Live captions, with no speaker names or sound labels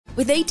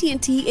With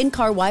AT&T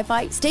in-car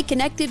Wi-Fi, stay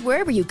connected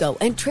wherever you go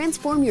and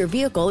transform your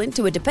vehicle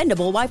into a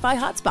dependable Wi-Fi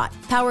hotspot.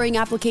 Powering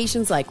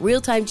applications like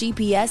real-time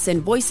GPS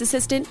and voice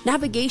assistant,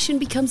 navigation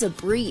becomes a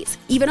breeze.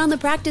 Even on the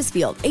practice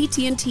field,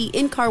 AT&T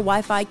in-car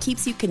Wi-Fi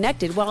keeps you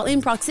connected while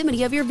in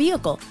proximity of your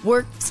vehicle.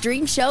 Work,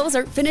 stream shows,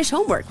 or finish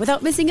homework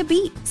without missing a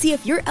beat. See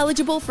if you're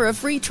eligible for a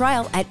free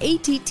trial at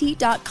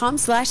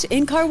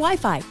att.com/in-car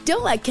Wi-Fi.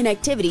 Don't let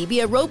connectivity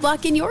be a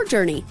roadblock in your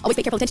journey. Always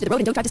pay careful attention to the road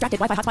and don't drive distracted.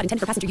 Wi-Fi hotspot intended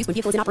for passenger use when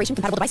vehicle is in operation.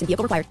 Compatible device and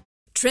vehicle required.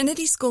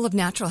 Trinity School of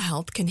Natural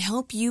Health can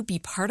help you be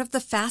part of the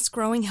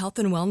fast-growing health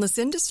and wellness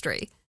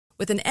industry.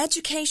 With an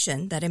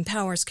education that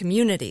empowers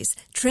communities,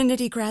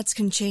 Trinity grads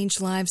can change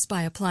lives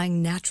by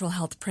applying natural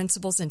health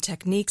principles and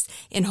techniques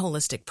in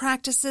holistic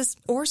practices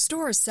or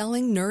stores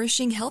selling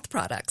nourishing health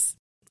products.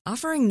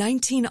 Offering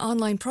 19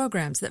 online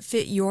programs that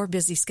fit your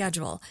busy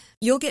schedule,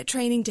 you'll get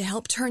training to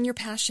help turn your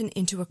passion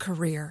into a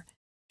career.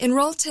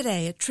 Enroll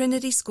today at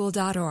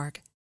trinityschool.org.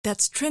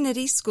 That's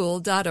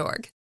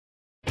trinityschool.org.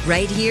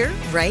 Right here,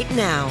 right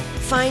now.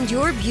 Find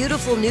your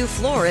beautiful new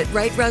floor at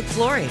Right Rug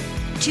Flooring.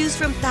 Choose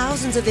from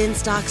thousands of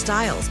in-stock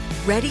styles,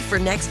 ready for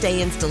next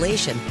day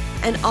installation,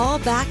 and all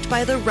backed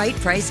by the right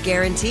price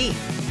guarantee.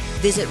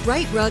 Visit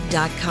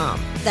rightrug.com.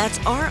 That's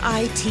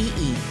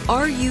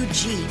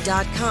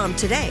RITERUG.com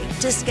today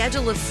to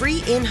schedule a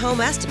free in-home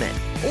estimate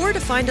or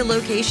to find a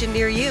location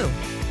near you.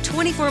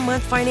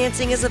 24-month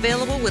financing is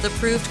available with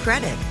approved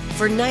credit.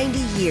 For 90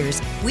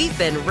 years, we've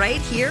been right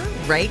here,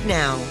 right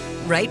now.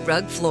 Right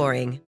Rug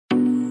Flooring.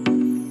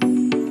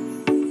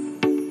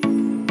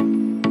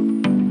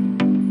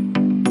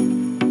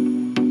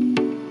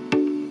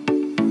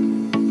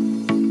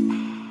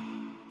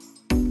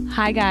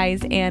 Hi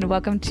guys, and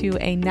welcome to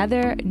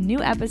another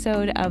new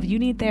episode of You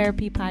Need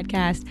Therapy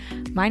podcast.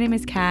 My name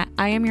is Kat.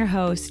 I am your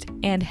host,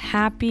 and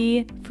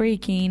happy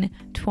freaking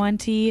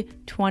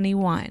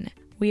 2021.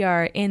 We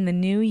are in the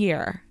new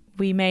year.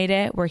 We made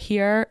it. We're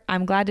here.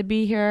 I'm glad to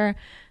be here.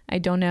 I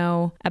don't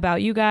know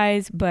about you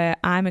guys, but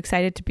I'm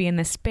excited to be in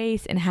this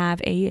space and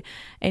have a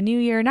new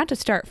year, not to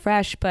start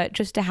fresh, but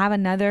just to have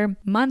another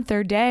month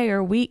or day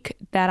or week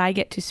that I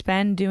get to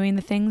spend doing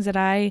the things that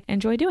I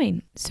enjoy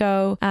doing.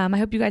 So I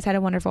hope you guys had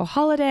a wonderful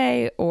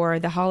holiday or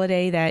the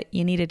holiday that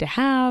you needed to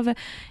have.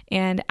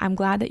 And I'm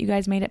glad that you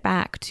guys made it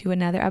back to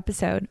another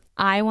episode.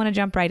 I want to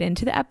jump right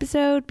into the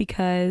episode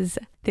because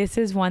this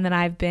is one that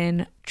I've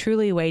been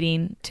truly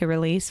waiting to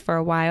release for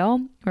a while.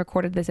 I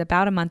recorded this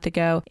about a month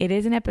ago. It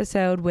is an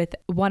episode with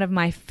one of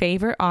my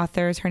favorite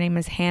authors. Her name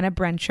is Hannah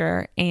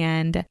Brencher,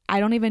 and I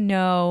don't even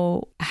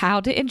know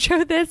how to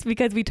intro this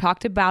because we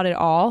talked about it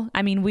all.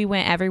 I mean, we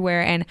went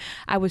everywhere, and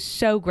I was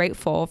so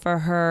grateful for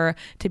her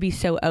to be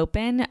so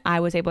open.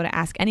 I was able to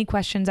ask any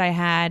questions I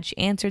had. She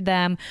answered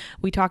them.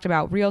 We talked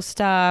about real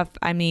stuff.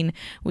 I mean,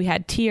 we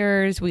had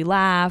tears. We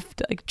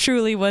laughed. Like,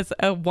 truly was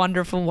a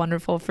wonderful,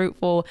 wonderful,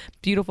 fruitful,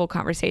 beautiful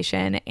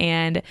conversation.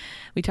 And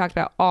we talked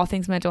about all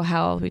things mental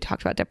health. We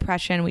talked about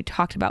depression. We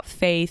talked about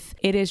faith.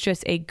 It is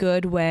just a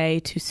good way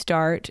to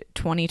start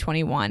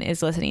 2021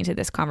 is listening to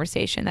this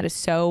conversation that is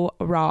so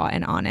raw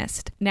and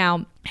honest.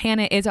 Now,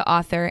 Hannah is an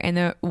author, and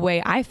the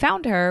way I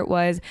found her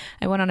was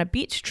I went on a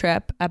beach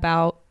trip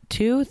about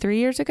 2-3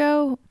 years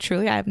ago.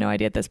 Truly, I have no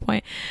idea at this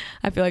point.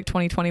 I feel like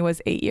 2020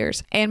 was 8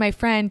 years. And my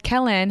friend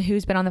Kellen,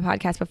 who's been on the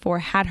podcast before,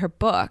 had her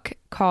book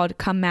called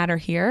Come Matter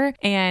Here.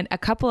 And a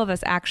couple of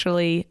us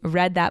actually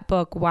read that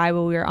book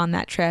while we were on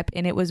that trip.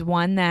 And it was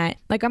one that,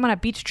 like, I'm on a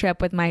beach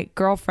trip with my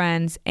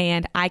girlfriends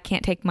and I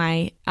can't take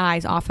my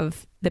eyes off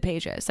of the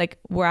pages, like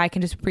where I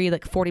can just read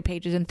like 40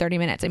 pages in 30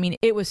 minutes. I mean,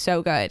 it was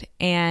so good.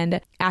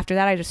 And after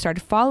that, I just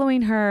started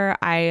following her.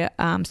 I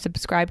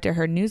subscribed to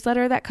her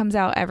newsletter that comes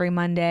out every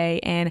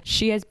Monday. And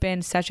she has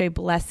been such a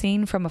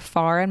blessing from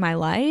afar in my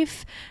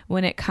life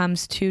when it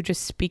comes to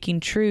just speaking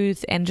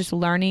truth and just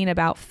learning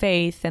about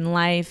faith and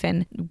life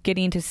and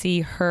getting to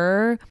see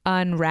her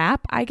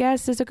unwrap, I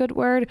guess is a good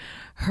word,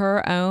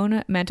 her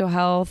own mental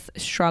health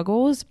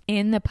struggles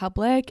in the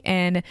public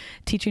and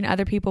teaching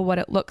other people what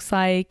it looks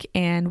like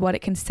and what it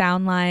can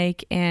sound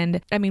like.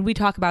 And I mean, we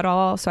talk about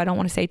all, so I don't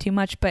want to say too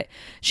much, but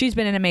she's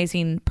been an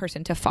amazing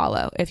person to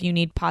follow. If you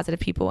need positive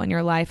people in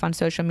your life on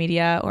social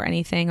media or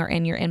anything or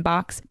in your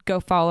inbox, go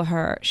follow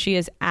her. She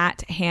is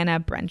at Hannah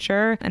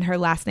Brencher and her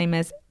last name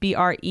is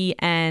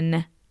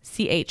Brencher.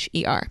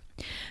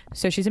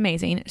 So she's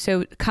amazing.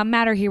 So Come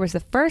Matter Here was the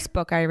first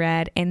book I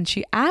read, and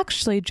she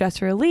actually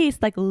just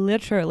released, like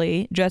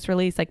literally just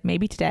released, like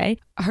maybe today,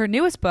 her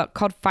newest book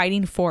called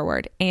Fighting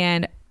Forward.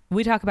 And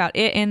we talk about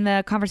it in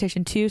the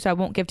conversation too, so I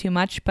won't give too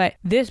much, but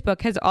this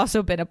book has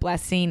also been a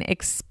blessing,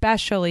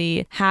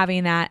 especially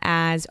having that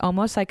as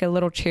almost like a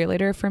little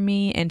cheerleader for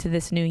me into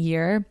this new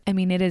year. I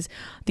mean, it is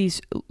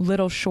these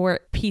little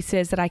short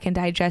pieces that I can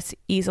digest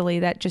easily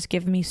that just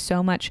give me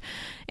so much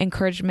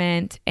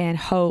encouragement and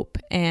hope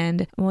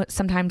and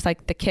sometimes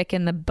like the kick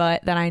in the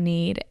butt that I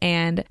need.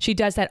 And she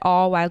does that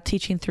all while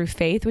teaching through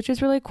faith, which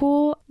is really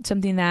cool.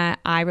 something that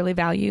I really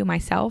value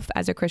myself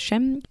as a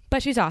Christian,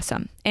 but she's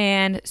awesome.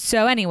 And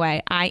so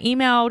anyway, I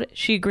emailed,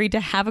 she agreed to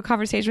have a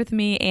conversation with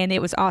me, and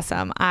it was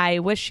awesome. I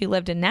wish she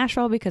lived in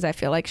Nashville because I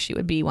feel like she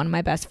would be one of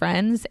my best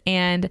friends,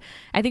 and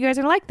I think you guys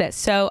are gonna like this.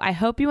 So I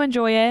hope you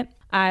enjoy it.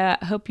 I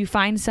hope you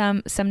find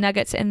some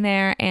nuggets in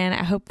there, and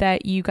I hope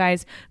that you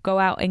guys go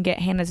out and get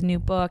Hannah's new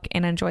book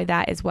and enjoy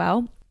that as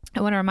well. I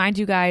want to remind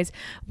you guys,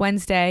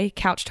 Wednesday,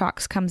 Couch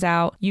Talks comes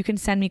out. You can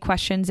send me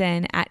questions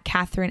in at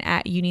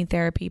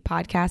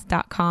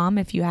Catherine@YouNeedTherapyPodcast.com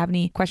if you have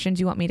any questions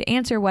you want me to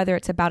answer, whether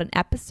it's about an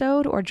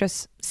episode or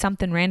just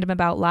something random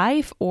about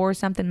life or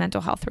something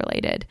mental health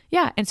related.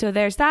 Yeah, and so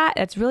there's that.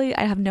 That's really,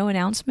 I have no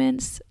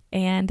announcements,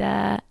 and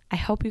I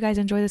hope you guys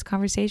enjoy this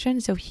conversation.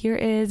 So here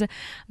is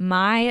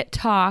my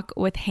talk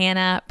with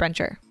Hannah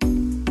Brencher.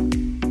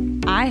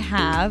 I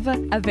have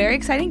a very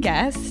exciting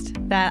guest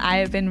that I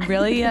have been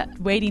really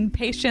waiting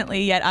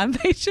patiently, yet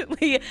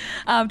impatiently,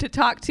 to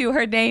talk to.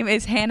 Her name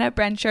is Hannah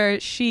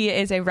Brencher. She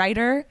is a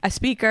writer, a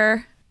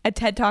speaker, a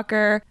TED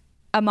Talker,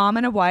 a mom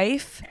and a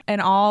wife, an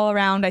all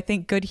around, I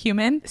think, good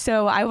human.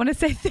 So I want to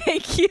say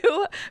thank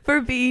you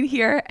for being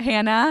here,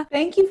 Hannah.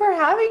 Thank you for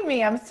having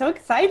me. I'm so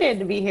excited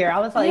to be here. I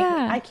was like,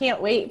 I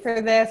can't wait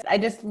for this. I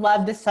just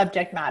love the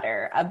subject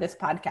matter of this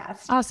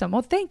podcast. Awesome.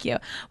 Well, thank you.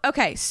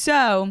 Okay,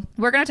 so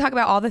we're going to talk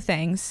about all the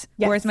things,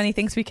 or as many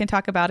things we can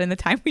talk about in the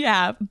time we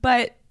have.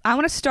 But I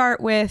want to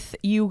start with,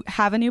 you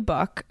have a new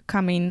book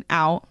coming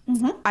out.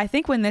 Mm-hmm. I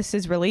think when this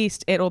is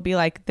released, it'll be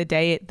like the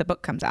day the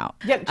book comes out.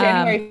 Yep,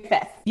 January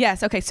 5th.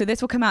 Yes. Okay. So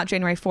this will come out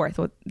January 4th.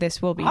 Well,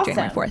 this will be awesome.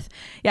 January 4th.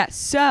 Yeah.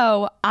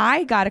 So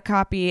I got a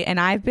copy and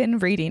I've been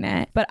reading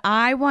it, but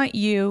I want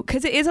you,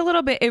 because it is a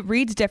little bit, it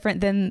reads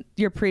different than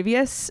your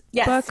previous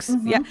books.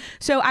 Mm-hmm. Yeah.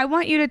 So I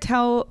want you to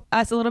tell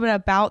us a little bit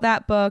about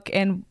that book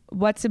and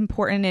what's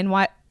important and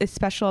what is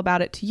special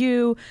about it to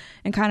you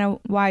and kind of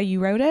why you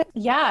wrote it.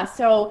 Yeah.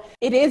 So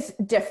it is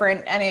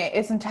different, and it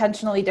is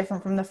intentionally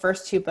different from the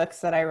first two books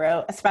that I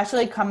wrote,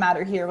 especially Come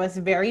Matter Here was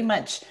very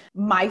much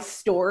my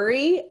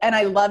story. And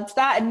I loved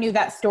that and knew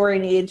that story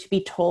needed to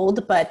be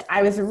told. But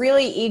I was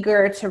really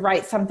eager to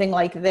write something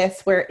like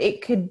this where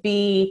it could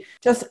be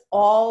just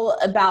all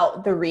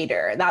about the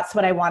reader. That's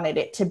what I wanted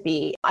it to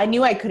be. I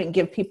knew I couldn't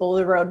give people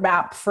the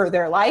roadmap for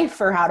their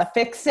life or how to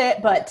fix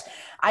it, but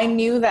I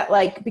knew that,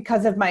 like,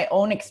 because of my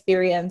own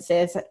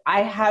experiences,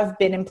 I have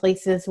been in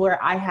places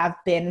where I have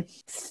been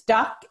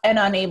stuck and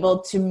unable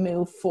to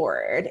move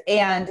forward.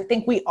 And I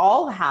think we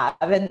all have.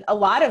 And a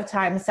lot of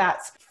times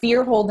that's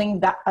fear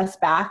holding us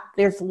back.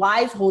 There's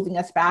lies holding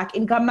us back.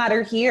 In Come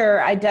Matter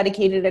Here, I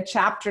dedicated a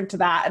chapter to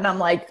that. And I'm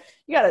like,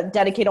 you got to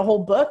dedicate a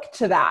whole book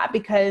to that,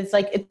 because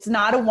like, it's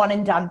not a one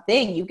and done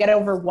thing. You get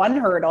over one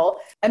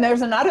hurdle and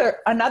there's another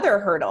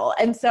hurdle.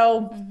 And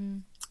so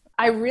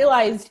I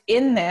realized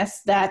in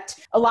this that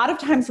a lot of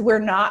times we're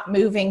not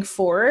moving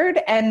forward,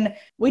 and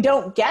we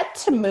don't get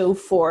to move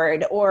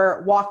forward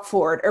or walk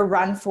forward or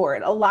run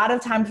forward. A lot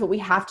of times what we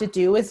have to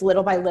do is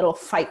little by little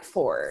fight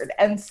forward.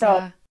 And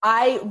so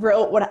I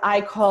wrote what I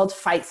called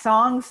fight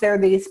songs. They're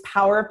these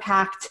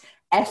power-packed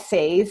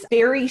essays,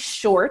 very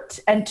short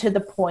and to the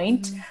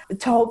point,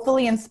 to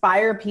hopefully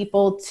inspire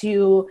people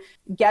to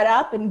get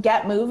up and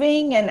get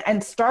moving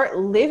and start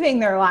living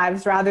their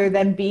lives rather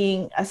than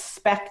being a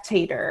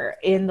spectator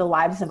in the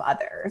lives of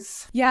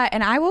others. Yeah.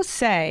 And I will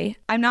say,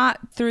 I'm not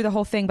through the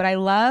whole thing, but I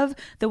love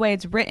the way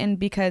it's written,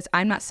 because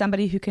I'm not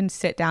somebody who can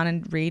sit down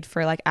and read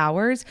for like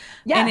hours.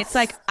 Yes. And it's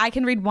like, I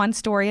can read one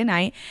story a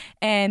night,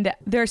 and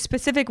there are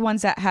specific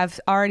ones that have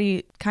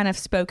already kind of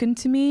spoken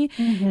to me.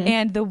 Mm-hmm.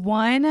 And the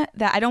one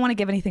that I don't want to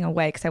give anything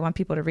away because I want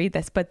people to read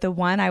this, but the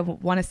one I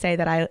want to say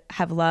that I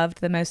have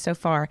loved the most so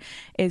far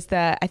is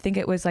I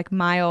think it was like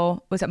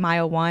Mile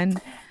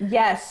 1?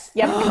 Yes.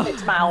 Yep.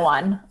 It's Mile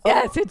 1.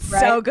 Yes. It's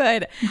so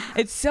good.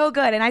 It's so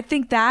good. And I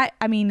think that,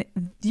 I mean,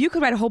 you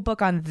could write a whole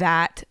book on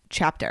that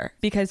chapter,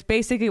 because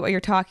basically what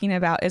you're talking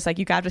about is like,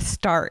 you got to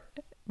start.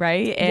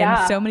 Right.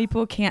 And so many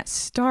people can't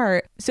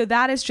start. So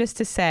that is just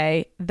to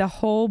say the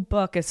whole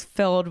book is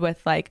filled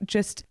with like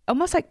just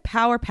almost like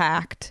power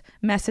packed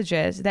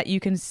messages that you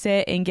can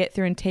sit and get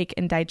through and take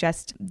and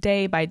digest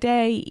day by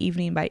day,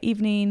 evening by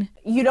evening.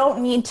 You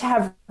don't need to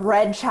have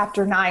read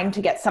chapter 9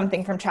 to get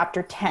something from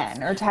chapter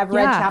 10, or to have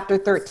read chapter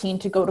 13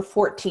 to go to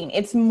 14.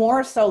 It's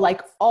more so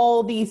like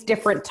all these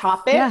different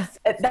topics. Yeah.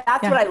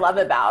 That's what I love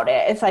about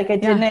it. It's like,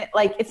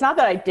 it's not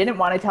that I didn't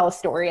want to tell a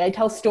story. I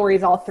tell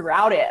stories all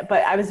throughout it,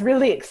 but I was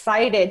really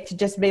excited to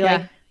just be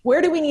like, where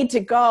do we need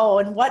to go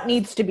and what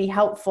needs to be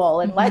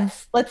helpful? And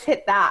let's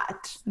hit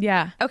that.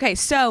 Yeah. Okay.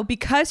 So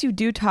because you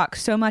do talk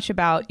so much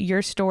about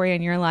your story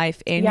and your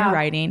life in your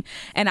writing,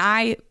 and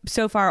I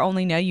so far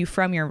only know you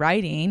from your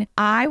writing,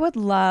 I would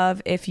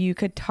love if you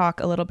could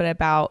talk a little bit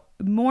about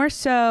more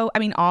so, I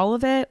mean, all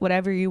of it,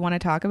 whatever you want to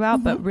talk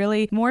about, but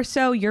really more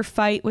so your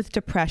fight with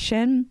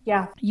depression.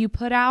 Yeah. You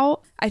put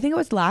out, I think it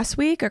was last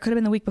week or could have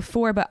been the week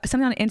before, but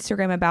something on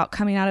Instagram about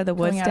coming out of the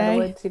woods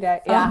day. Yeah.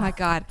 Oh my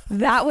God.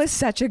 That was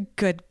such a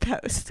good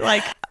post.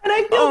 Like, And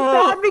I feel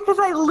bad because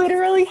I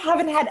literally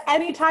haven't had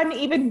any time to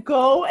even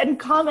go and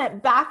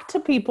comment back to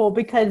people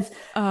because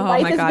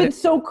life has been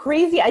so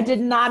crazy. I did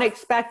not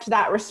expect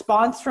that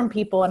response from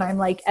people. And I'm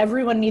like,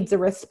 everyone needs a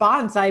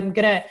response. I'm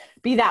going to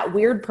be that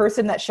weird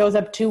person that shows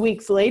up 2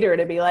 weeks later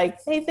to be like,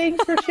 hey,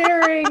 thanks for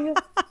sharing.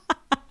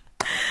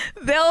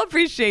 They'll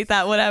appreciate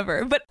that,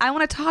 whatever. But I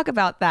want to talk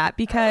about that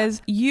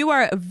because you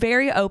are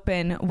very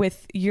open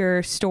with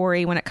your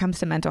story when it comes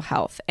to mental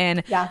health.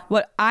 And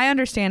what I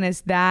understand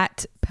is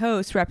that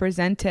post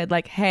represented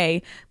like,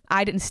 hey,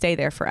 I didn't stay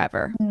there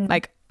forever.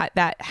 Like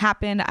that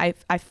happened.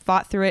 I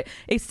fought through it.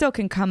 It still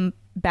can come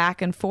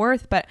back and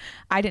forth, but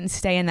I didn't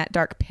stay in that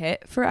dark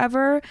pit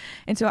forever.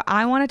 And so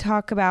I want to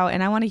talk about,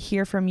 and I want to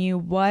hear from you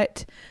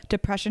what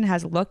depression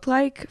has looked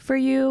like for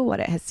you, what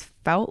it has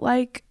felt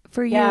like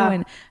for you,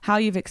 and how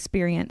you've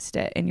experienced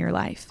it in your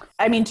life.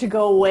 I mean, to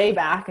go way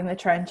back in the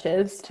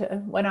trenches to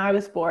when I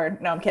was born.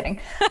 No, I'm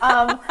kidding.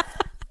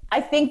 I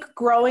think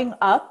growing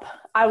up,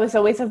 I was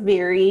always a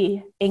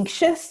very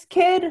anxious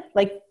kid,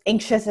 like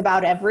anxious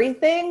about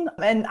everything.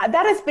 And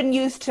that has been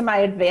used to my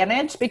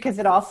advantage because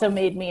it also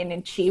made me an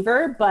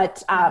achiever.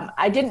 But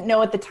I didn't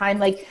know at the time,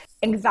 like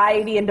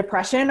anxiety and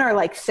depression are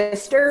like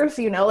sisters,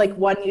 you know, like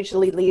one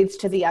usually leads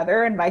to the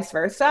other and vice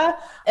versa.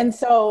 And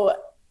so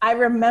I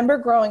remember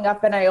growing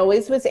up and I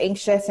always was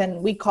anxious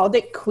and we called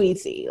it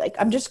queasy. Like,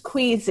 I'm just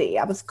queasy.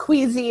 I was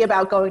queasy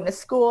about going to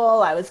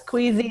school. I was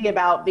queasy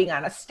about being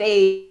on a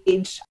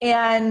stage.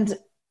 And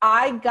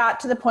I got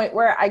to the point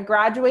where I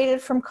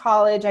graduated from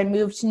college. I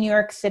moved to New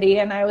York City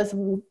and I was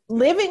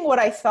living what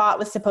I thought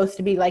was supposed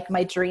to be like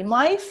my dream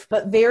life.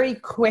 But very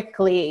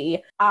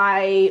quickly,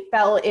 I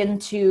fell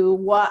into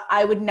what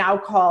I would now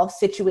call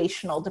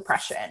situational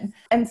depression.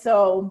 And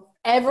so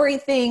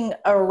everything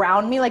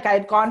around me, like I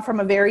had gone from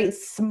a very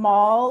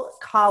small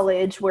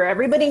college where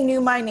everybody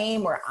knew my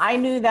name, where I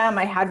knew them.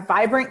 I had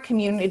vibrant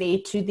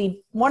community to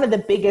one of the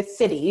biggest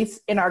cities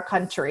in our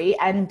country.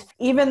 And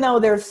even though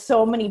there's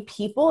so many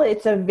people,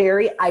 it's a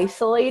very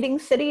isolating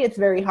city. It's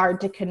very hard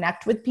to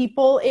connect with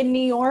people in New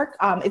York.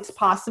 It's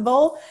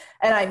possible.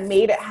 And I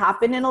made it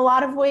happen in a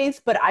lot of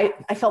ways, but I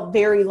felt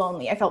very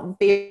lonely. I felt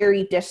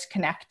very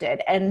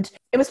disconnected. And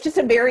it was just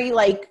a very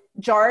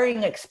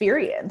jarring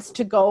experience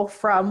to go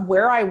from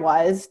where I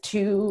was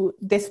to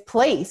this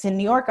place in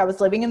New York. I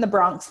was living in the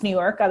Bronx, New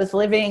York. I was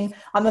living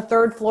on the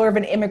 3rd floor of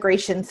an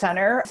immigration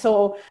center.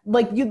 So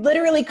you'd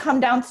literally come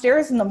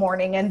downstairs in the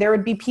morning and there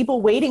would be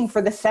people waiting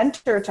for the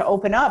center to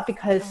open up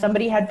because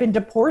somebody had been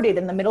deported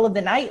in the middle of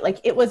the night. Like,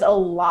 it was a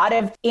lot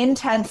of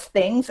intense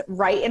things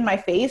right in my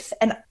face.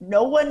 And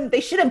they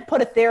should have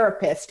put a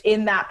therapist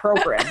in that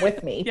program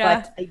with me,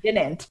 but they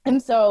didn't.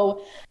 And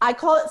so I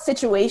call it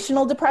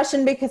situational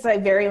depression because I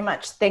very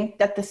much think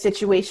that the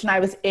situation I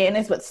was in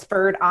is what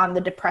spurred on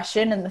the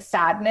depression and the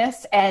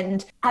sadness.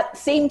 And at the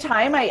same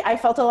time, I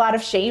felt a lot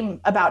of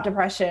shame about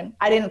depression.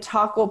 I didn't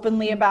talk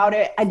openly about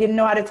it. I didn't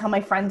know how to tell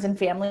my friends and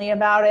family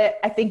about it.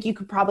 I think you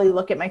could probably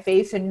look at my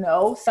face and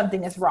know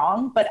something is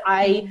wrong, but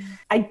I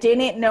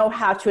didn't know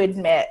how to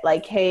admit,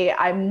 hey,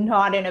 I'm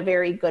not in a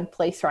very good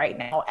place right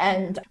now.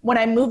 And when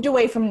I moved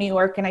away from New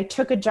York and I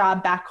took a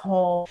job back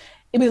home,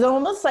 it was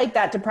almost like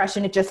that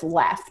depression, it just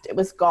left. It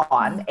was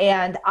gone.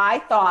 And I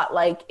thought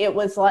it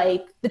was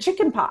like the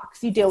chicken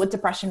pox. You deal with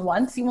depression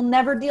once, you will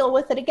never deal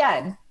with it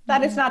again.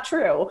 That is not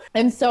true.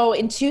 And so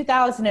in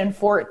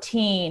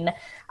 2014,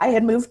 I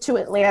had moved to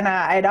Atlanta.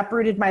 I had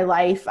uprooted my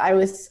life. I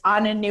was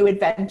on a new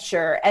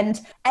adventure.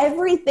 And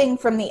everything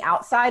from the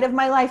outside of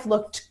my life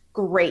looked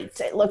great.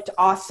 It looked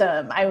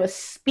awesome. I was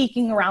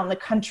speaking around the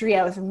country.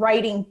 I was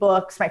writing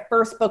books. My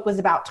first book was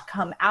about to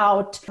come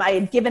out. I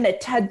had given a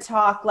TED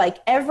Talk.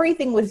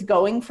 Everything was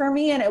going for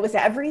me. And it was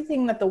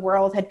everything that the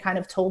world had kind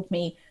of told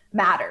me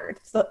mattered.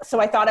 So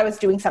I thought I was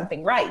doing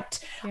something right.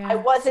 Yeah. I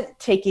wasn't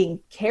taking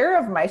care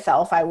of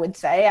myself, I would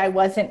say. I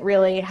wasn't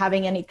really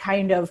having any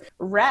kind of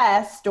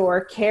rest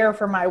or care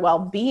for my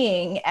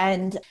well-being.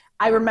 And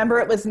I remember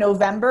it was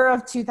November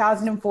of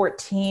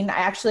 2014. I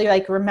actually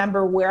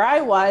remember where I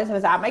was. I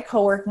was at my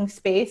co-working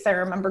space. I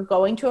remember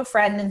going to a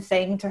friend and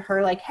saying to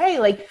her,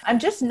 hey, I'm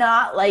just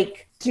not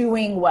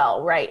doing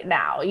well right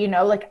now.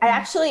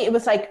 It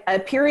was a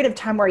period of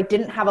time where I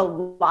didn't have a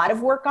lot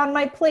of work on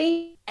my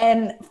plate.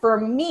 And for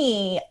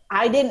me,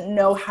 I didn't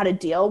know how to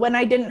deal when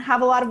I didn't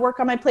have a lot of work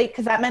on my plate,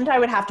 because that meant I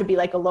would have to be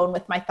alone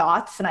with my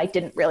thoughts. And I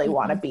didn't really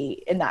want to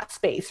be in that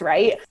space.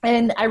 Right.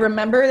 And I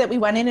remember that we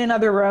went in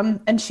another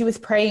room and she was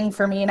praying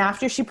for me. And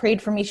after she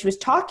prayed for me, she was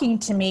talking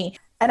to me.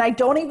 And I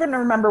don't even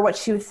remember what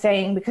she was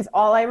saying, because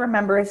all I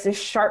remember is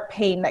this sharp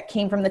pain that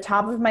came from the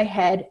top of my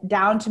head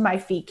down to my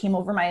feet, came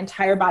over my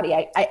entire body.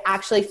 I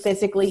actually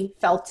physically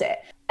felt it.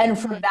 And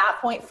from that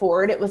point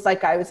forward, it was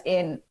I was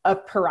in a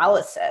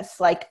paralysis.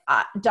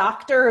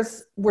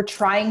 Doctors were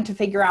trying to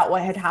figure out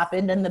what had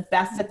happened. And the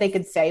best that they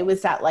could say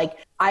was that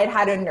I'd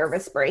had a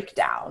nervous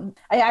breakdown.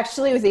 I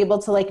actually was able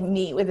to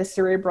meet with a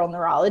cerebral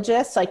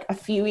neurologist, a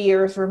few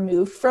years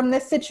removed from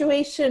this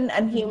situation.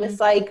 And he was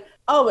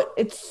oh,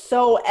 it's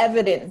so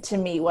evident to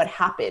me what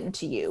happened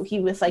to you. He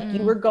was like,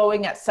 you were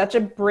going at such a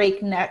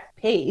breakneck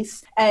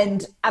pace.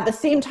 And at the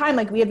same time,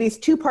 like we have these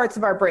two parts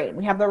of our brain.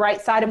 We have the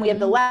right side and we have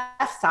the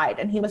left side.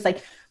 And he was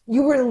like,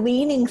 you were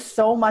leaning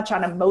so much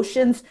on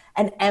emotions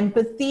and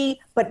empathy,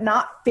 but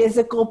not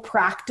physical,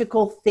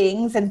 practical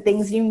things and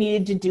things you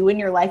needed to do in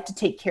your life to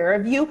take care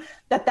of you,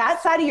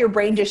 that side of your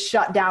brain just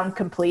shut down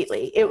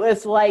completely. It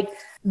was like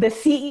the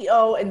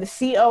CEO and the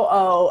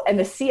COO and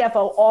the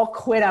CFO all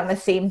quit on the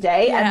same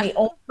day. Yeah. And the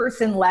only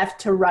person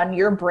left to run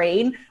your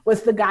brain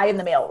was the guy in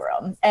the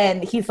mailroom.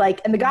 And he's like,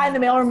 and the guy in the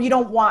mailroom, you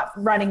don't want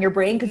running your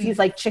brain because he's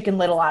like Chicken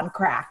Little on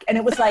crack. And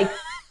it was like,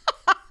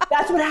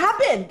 that's what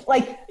happened.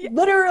 Like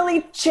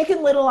literally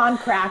Chicken Little on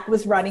crack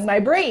was running my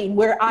brain,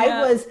 where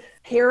I was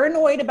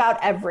paranoid about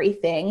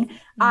everything.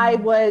 I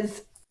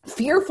was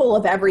fearful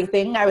of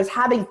everything. I was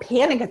having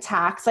panic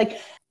attacks. Like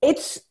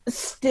it's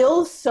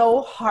still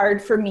so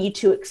hard for me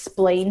to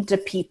explain to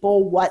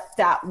people what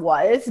that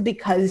was,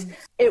 because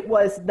it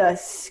was the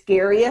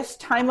scariest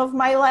time of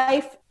my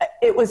life.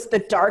 It was the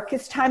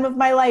darkest time of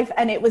my life.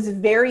 And it was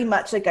very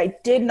much like I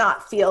did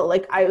not feel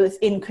like I was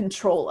in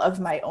control of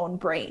my own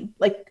brain.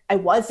 Like I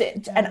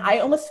wasn't. And I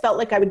almost felt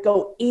like I would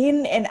go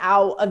in and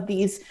out of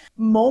these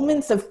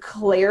moments of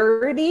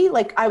clarity.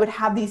 Like I would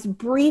have these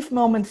brief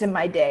moments in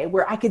my day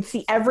where I could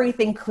see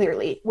everything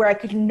clearly, where I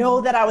could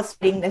know that I was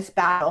fighting this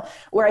battle,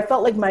 where I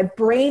felt like my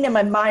brain and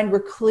my mind were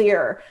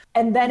clear.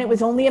 And then it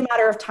was only a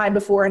matter of time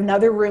before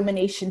another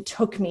rumination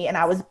took me and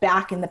I was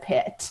back in the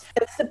pit.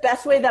 It's the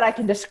best way that I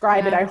can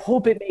describe it. I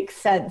hope it makes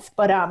sense.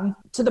 But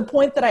to the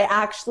point that I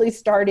actually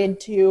started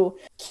to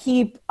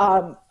keep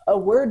a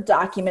Word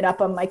document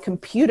up on my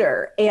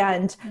computer.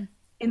 And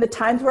in the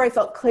times where I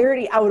felt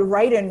clarity, I would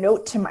write a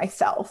note to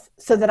myself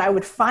so that I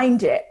would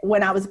find it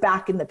when I was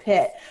back in the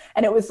pit.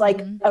 And it was like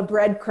a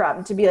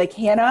breadcrumb to be like,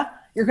 Hannah,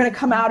 you're going to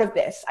come out of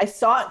this. I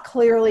saw it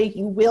clearly.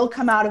 You will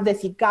come out of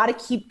this. You got to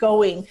keep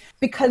going,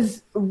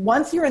 because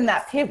once you're in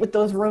that pit with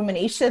those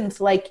ruminations,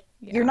 like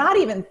you're not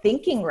even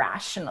thinking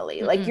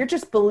rationally. Like you're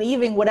just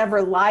believing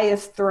whatever lie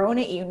is thrown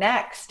at you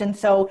next. And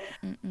so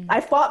I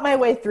fought my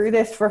way through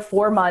this for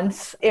 4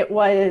 months. It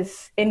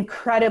was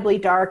incredibly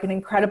dark and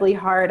incredibly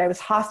hard. I was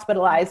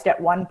hospitalized at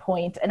one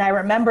point. And I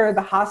remember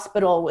the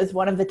hospital was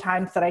one of the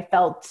times that I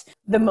felt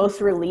the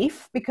most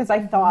relief, because I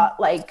thought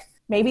like,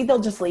 maybe they'll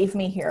just leave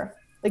me here.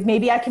 Like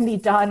maybe I can be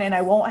done and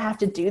I won't have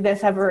to do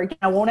this ever again.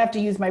 I won't have to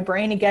use my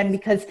brain again,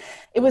 because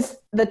it was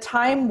the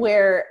time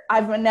where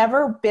I've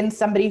never been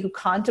somebody who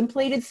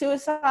contemplated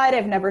suicide.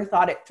 I've never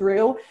thought it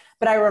through.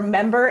 But I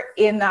remember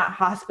in that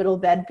hospital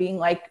bed being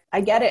like,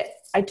 I get it.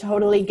 I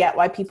totally get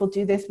why people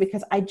do this,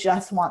 because I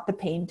just want the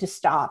pain to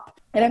stop.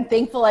 And I'm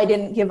thankful I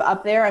didn't give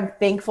up there. I'm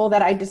thankful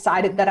that I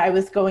decided that I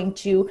was going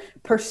to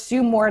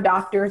pursue more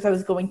doctors. I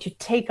was going to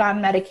take on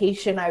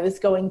medication. I was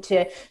going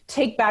to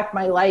take back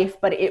my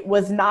life, but it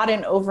was not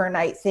an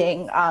overnight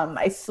thing.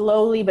 I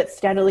slowly but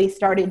steadily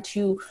started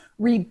to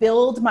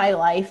rebuild my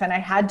life, and I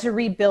had to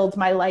rebuild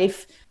my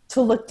life to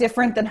look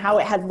different than how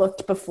it had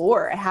looked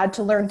before. I had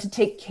to learn to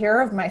take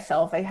care of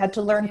myself. I had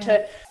to learn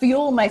to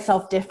fuel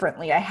myself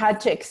differently. I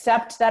had to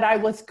accept that I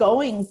was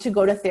going to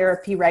go to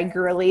therapy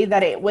regularly,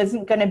 that it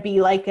wasn't going to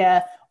be like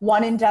a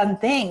one and done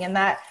thing, and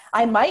that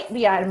I might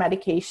be on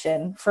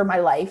medication for my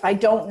life. I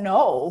don't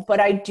know, but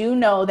I do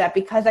know that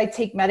because I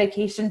take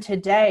medication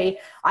today,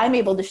 I'm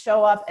able to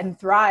show up and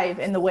thrive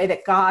in the way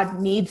that God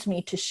needs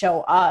me to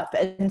show up.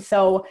 And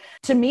so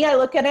to me, I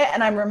look at it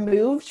and I'm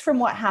removed from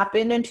what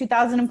happened in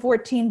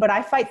 2014, but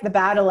I fight the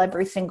battle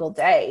every single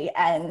day.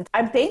 And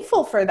I'm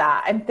thankful for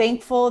that. I'm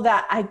thankful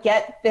that I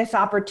get this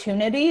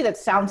opportunity. That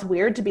sounds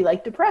weird to be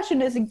like,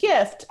 depression is a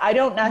gift. I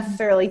don't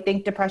necessarily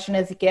think depression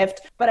is a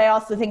gift, but I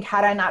also think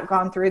had I not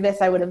gone through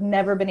this, I would have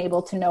never been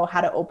able to know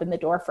how to open the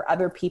door for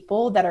other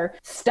people that are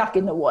stuck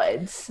in the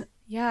woods.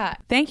 Yeah.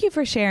 Thank you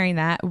for sharing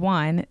that.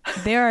 One,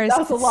 there are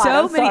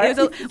so many. I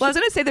was going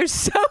to say there's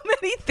so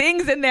many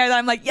things in there that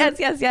I'm like,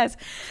 yes.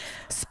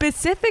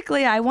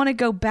 Specifically, I want to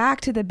go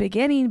back to the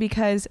beginning,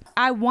 because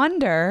I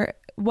wonder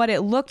what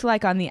it looked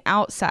like on the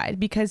outside,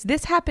 because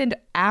this happened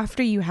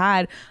after you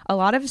had a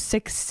lot of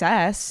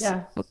success,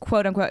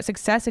 quote unquote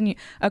success in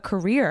a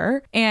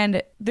career.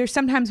 And there's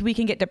sometimes we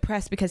can get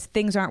depressed because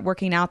things aren't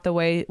working out the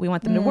way we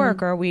want them to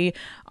work, or we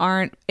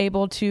aren't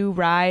able to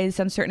rise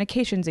on certain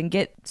occasions and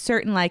get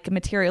certain like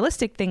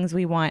materialistic things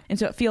we want. And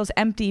so it feels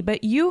empty.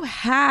 But you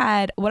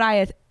had what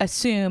I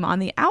assume on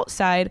the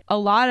outside, a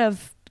lot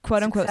of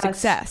quote unquote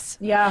success.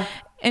 Yeah.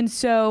 And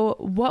so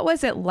what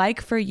was it like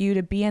for you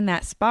to be in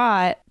that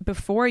spot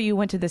before you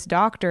went to this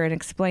doctor and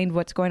explained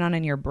what's going on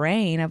in your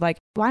brain of like,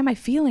 why am I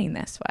feeling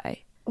this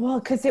way? Well,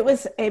 because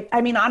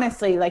I mean,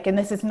 honestly, like, and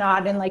this is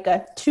not in like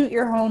a toot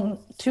your horn.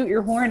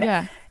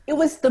 Yeah. It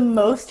was the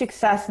most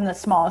success in the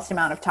smallest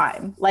amount of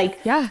time. Like,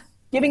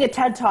 giving a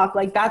TED Talk,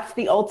 like that's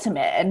the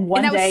ultimate. And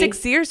one that day, was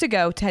 6 years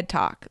ago, TED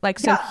Talk, like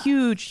so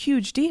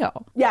huge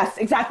deal. Yes,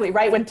 exactly.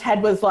 Right. When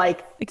TED was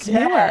like,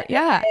 newer.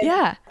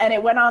 Yeah. And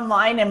it went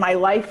online and my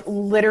life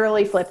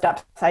literally flipped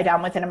upside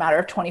down within a matter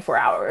of 24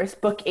 hours.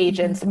 Book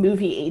agents,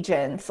 movie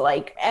agents,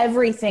 like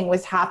everything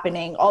was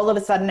happening. All of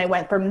a sudden I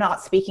went from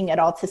not speaking at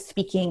all to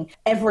speaking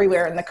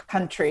everywhere in the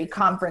country,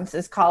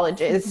 conferences,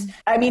 colleges.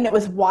 I mean, it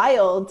was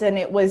wild and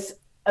it was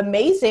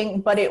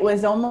amazing, but it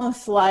was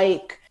almost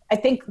like, I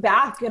think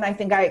back and I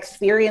think I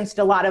experienced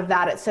a lot of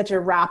that at such a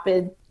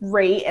rapid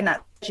rate and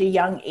at such a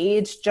young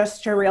age,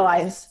 just to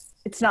realize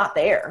it's not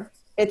there.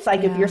 It's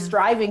like, if you're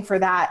striving for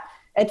that,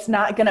 it's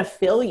not going to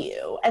fill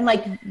you. And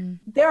like,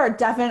 there are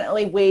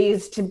definitely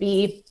ways to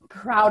be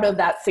proud of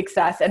that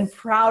success and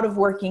proud of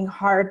working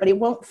hard, but it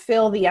won't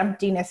fill the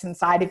emptiness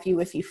inside of you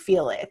if you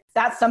feel it.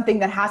 That's something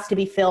that has to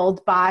be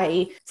filled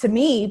by, to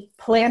me,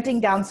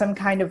 planting down some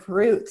kind of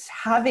roots,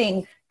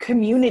 having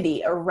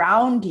community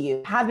around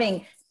you,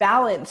 having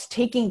balance,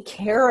 taking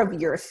care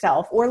of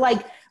yourself, or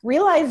like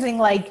realizing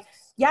like,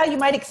 yeah, you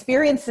might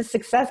experience the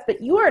success, but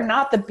you are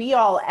not the be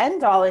all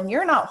end all, and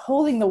you're not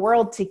holding the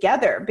world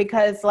together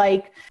because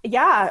like,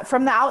 yeah,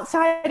 from the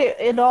outside,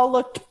 it all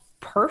looked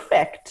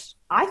perfect.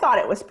 I thought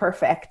it was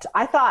perfect.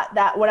 I thought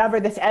that whatever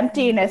this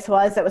emptiness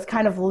was that was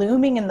kind of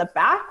looming in the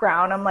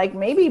background, I'm like,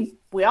 maybe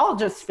we all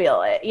just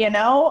feel it, you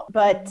know?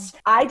 But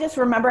I just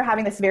remember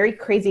having this very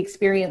crazy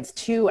experience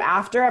too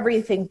after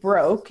everything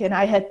broke, and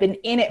I had been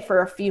in it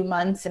for a few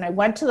months, and I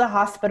went to the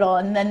hospital,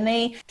 and then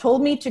they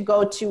told me to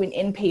go to an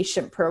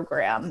inpatient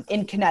program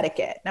in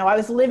Connecticut. Now, I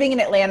was living in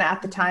Atlanta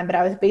at the time, but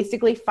I was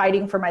basically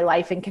fighting for my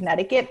life in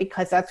Connecticut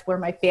because that's where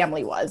my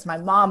family was. My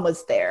mom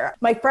was there.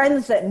 My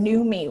friends that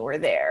knew me were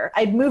there.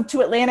 I'd moved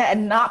to Atlanta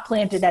and not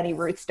planted any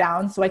roots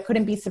down, so I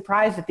couldn't be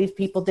surprised that these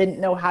people didn't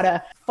know how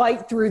to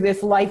fight through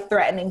this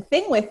life-threatening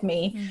thing with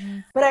me.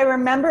 But I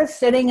remember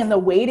sitting in the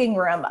waiting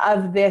room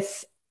of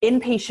this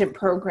inpatient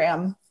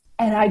program,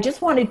 and I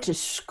just wanted to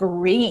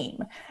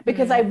scream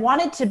because I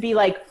wanted to be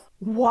like,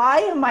 why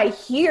am I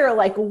here?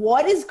 Like,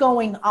 what is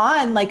going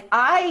on? Like,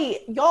 I'm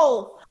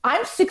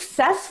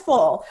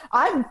successful.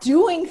 I'm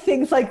doing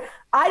things, like,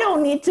 I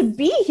don't need to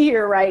be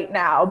here right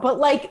now. But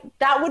like,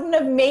 that wouldn't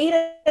have made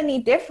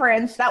any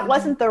difference. That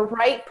wasn't the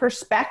right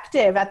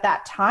perspective at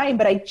that time.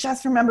 But I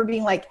just remember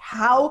being like,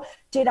 how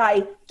did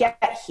I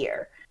get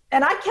here?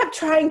 And I kept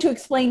trying to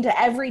explain to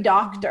every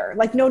doctor,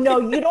 like, no,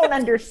 you don't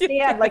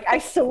understand. Like, I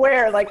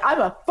swear, like, I'm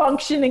a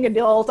functioning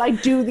adult. I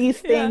do these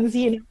things,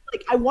 you know,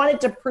 like I wanted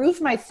to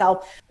prove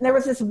myself. And there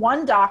was this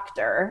one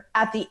doctor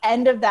at the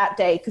end of that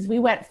day, because we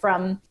went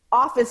from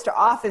office to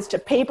office to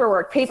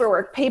paperwork.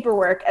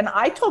 And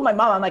I told my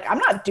mom, I'm like, I'm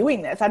not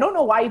doing this. I don't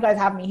know why you guys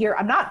have me here.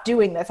 I'm not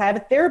doing this. I have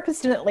a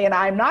therapist in Atlanta.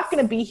 I'm not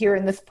going to be here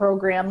in this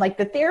program. Like,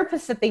 the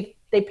therapist that they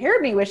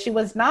paired me with, she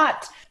was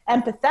not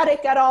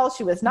empathetic at all.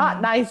 She was not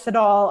nice at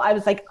all. I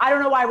was like, I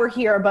don't know why we're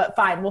here, but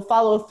fine, we'll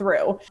follow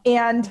through.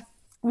 And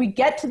we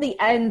get to the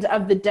end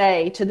of the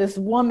day to this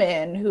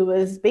woman who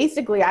was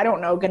basically, I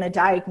don't know, going to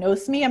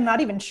diagnose me. I'm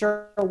not even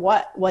sure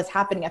what was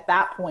happening at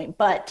that point,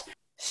 but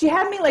she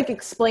had me like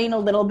explain a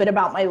little bit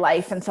about my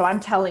life. And so I'm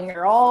telling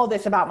her all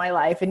this about my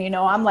life. And, you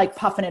know, I'm like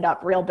puffing it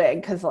up real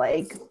big because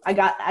like, I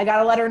got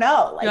to let her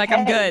know. Like, you're like, hey,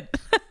 I'm good.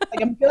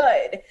 like, I'm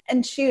good.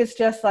 And she was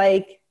just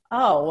like,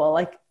 oh, well,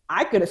 like,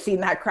 I could have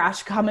seen that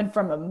crash coming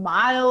from a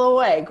mile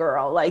away,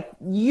 girl. Like,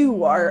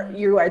 you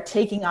are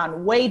taking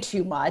on way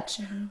too much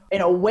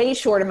in a way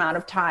short amount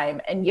of time.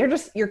 And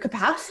your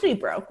capacity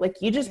broke. Like,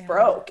 you just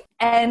broke.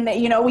 And,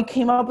 you know, we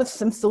came up with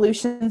some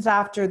solutions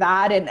after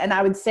that. And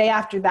I would say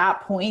after that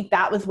point,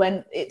 that was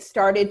when it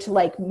started to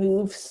like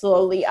move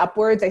slowly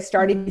upwards. I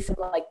started some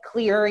like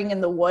clearing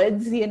in the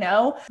woods, you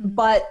know,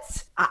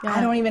 but I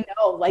don't even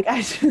know. Like,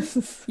 I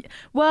just.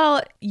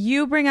 Well,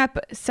 you bring up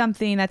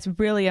something that's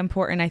really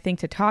important, I think,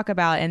 to talk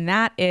about, and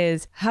that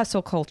is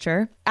hustle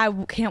culture. I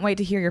can't wait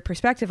to hear your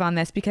perspective on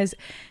this because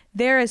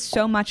there is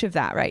so much of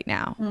that right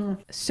now.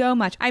 So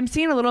much. I'm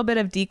seeing a little bit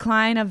of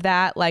decline of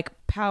that, like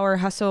power,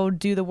 hustle,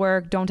 do the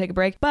work, don't take a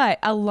break. But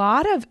a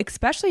lot of,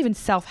 especially even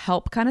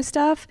self-help kind of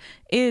stuff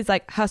is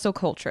like hustle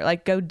culture,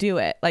 like go do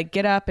it, like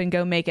get up and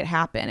go make it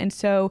happen. And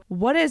so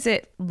what is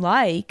it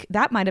like?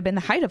 That might have been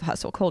the height of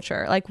hustle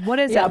culture. Like, what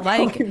is it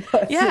like?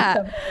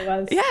 Yeah.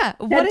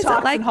 What is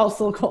it like?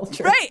 Hustle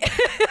culture. Right.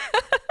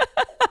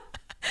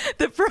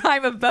 The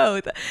prime of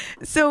both.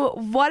 So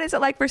what is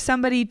it like for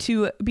somebody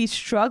to be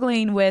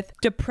struggling with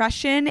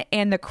depression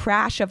and the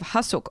crash of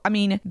hustle? I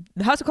mean,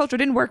 the hustle culture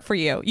didn't work for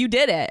you. You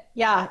did it.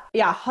 Yeah.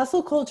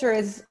 Hustle culture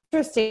is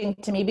interesting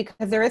to me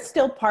because there is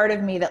still part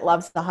of me that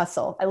loves the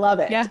hustle. I love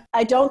it. Yeah.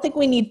 I don't think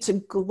we need to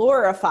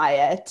glorify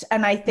it.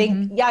 And I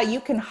think, you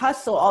can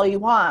hustle all you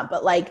want,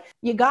 but like,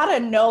 you got to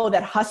know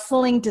that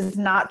hustling does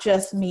not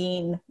just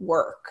mean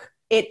work.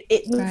 It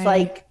means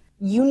like,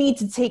 you need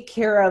to take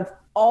care of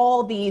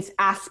all these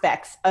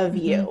aspects of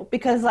you,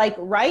 because like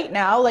right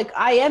now, like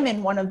I am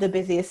in one of the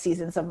busiest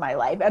seasons of my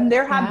life. And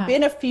there have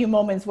been a few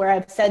moments where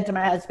I've said to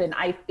my husband,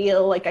 I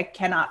feel like I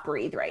cannot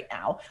breathe right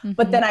now.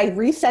 But then I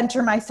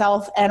recenter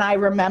myself and I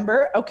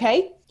remember,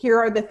 okay, Here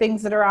are the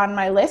things that are on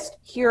my list.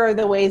 Here are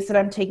the ways that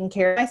I'm taking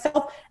care of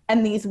myself.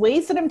 And these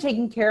ways that I'm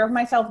taking care of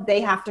myself,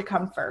 they have to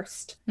come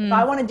first. If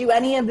I want to do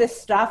any of this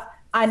stuff,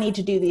 I need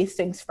to do these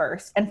things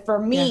first. And for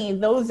me,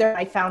 those are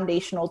my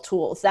foundational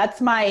tools. That's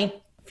my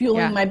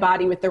fueling my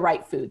body with the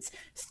right foods,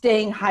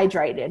 staying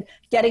hydrated,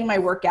 getting my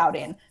workout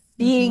in,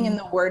 being in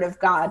the Word of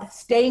God,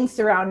 staying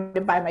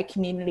surrounded by my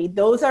community.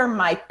 Those are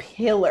my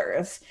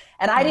pillars.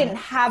 And I didn't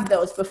have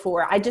those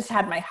before. I just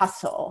had my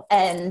hustle,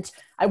 and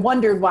I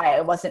wondered why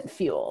I wasn't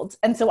fueled.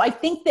 And so I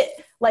think that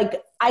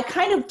like I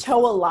kind of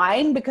toe a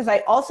line because I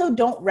also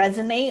don't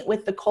resonate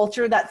with the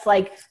culture that's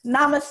like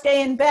namaste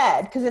in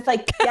bed. Cause it's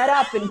like, get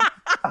up and do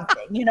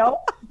something, you know?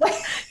 Like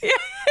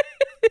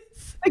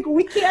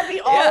we can't be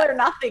all or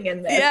nothing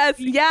in this. Yes.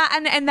 Yeah.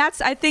 And that's,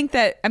 I think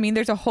that, I mean,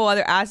 there's a whole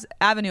other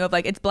avenue of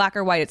like, it's black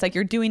or white. It's like,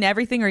 you're doing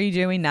everything or you're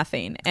doing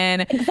nothing.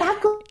 And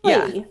exactly.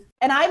 Yeah.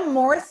 And I'm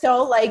more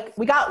so like,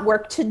 we got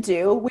work to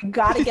do. We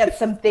got to get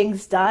some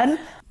things done.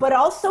 But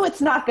also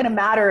it's not going to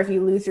matter if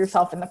you lose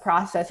yourself in the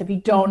process, if you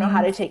don't know how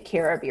to take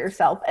care of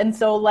yourself. And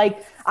so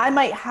like, I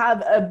might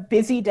have a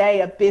busy day,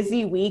 a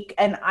busy week,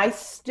 and I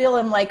still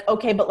am like,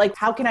 okay, but like,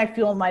 how can I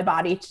fuel my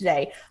body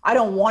today? I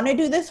don't want to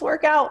do this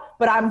workout,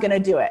 but I'm going to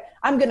do it.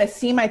 I'm going to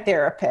see my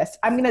therapist.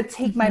 I'm going to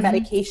take my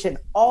medication.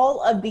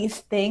 All of these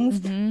things,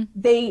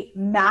 they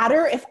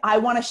matter if I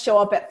want to show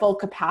up at full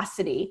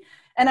capacity.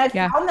 And I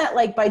found that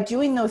like by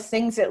doing those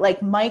things that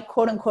like might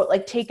quote unquote,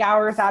 like take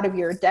hours out of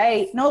your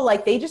day. No,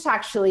 like they just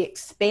actually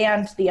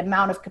expand the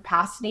amount of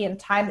capacity and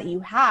time that you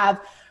have.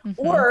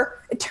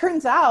 Or it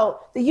turns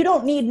out that you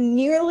don't need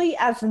nearly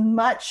as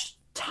much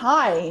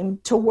time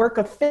to work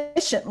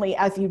efficiently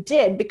as you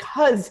did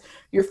because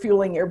you're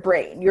fueling your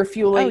brain. You're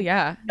fueling,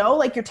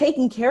 like you're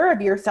taking care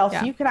of yourself.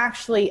 So you can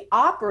actually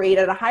operate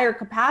at a higher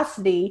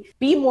capacity,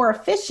 be more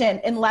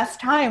efficient in less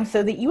time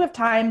so that you have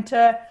time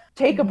to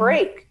take a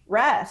break,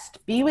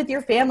 rest, be with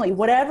your family,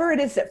 whatever it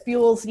is that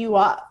fuels you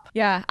up.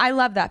 Yeah, I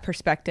love that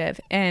perspective.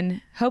 And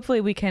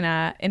hopefully we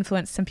can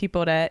influence some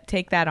people to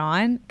take that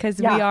on because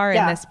we are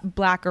in this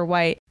black or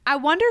white. I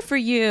wonder for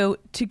you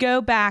to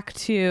go back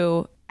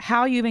to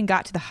how you even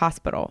got to the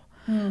hospital.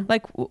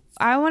 Like,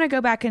 I want to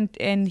go back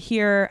and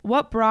hear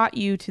what brought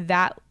you to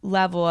that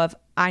level of,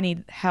 I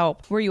need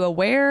help. Were you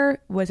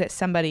aware? Was it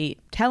somebody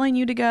telling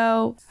you to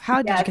go?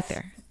 How did you get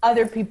there?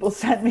 Other people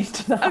sent me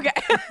to the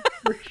hospital,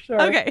 for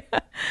sure. Okay.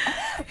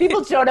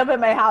 People showed up at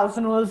my house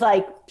and was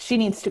like, she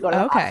needs to go to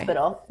the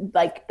hospital.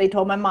 Like they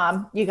told my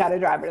mom, you got to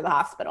drive her to the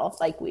hospital.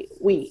 Like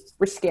we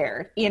were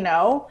scared, you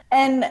know,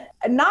 and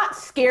not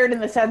scared in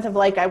the sense of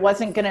like, I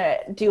wasn't going to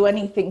do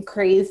anything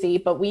crazy,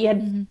 but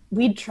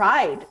we'd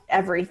tried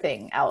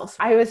everything else.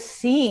 I was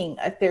seeing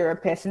a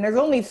therapist, and there's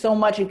only so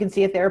much you can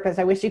see a therapist.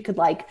 I wish you could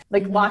like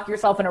lock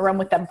yourself in a room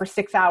with them for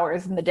 6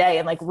 hours in the day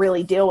and like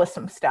really deal with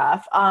some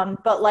stuff.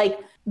 But like,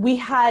 we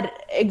had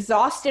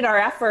exhausted our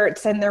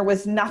efforts and there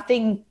was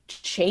nothing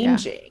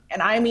changing.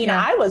 And I mean,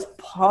 I was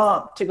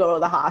pumped to go to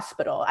the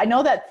hospital. I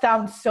know that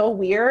sounds so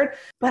weird,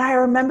 but I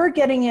remember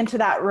getting into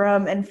that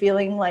room and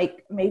feeling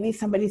like maybe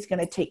somebody's going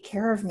to take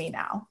care of me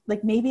now.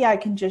 Like maybe I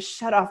can just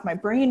shut off my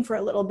brain for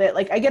a little bit.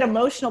 Like I get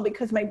emotional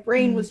because my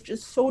brain was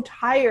just so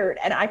tired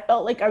and I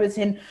felt like I was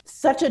in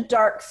such a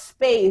dark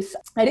space.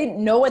 I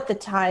didn't know at the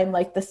time,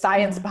 like the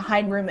science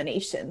behind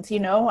ruminations, you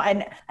know,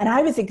 and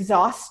I was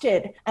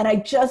exhausted and I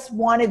just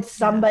wanted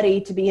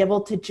somebody to be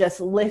able to just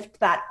lift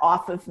that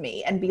off of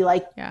me and be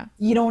like,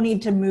 you don't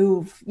need to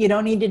move. You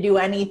don't need to do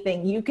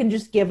anything. You can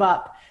just give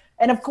up.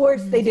 And of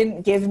course they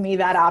didn't give me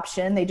that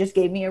option. They just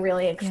gave me a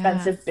really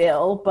expensive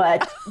bill.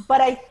 But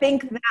I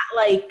think that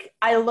like,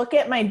 I look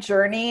at my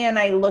journey and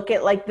I look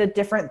at like the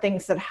different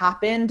things that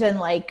happened and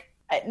like,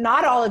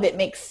 not all of it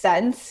makes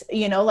sense,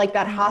 you know, like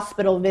that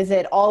hospital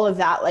visit, all of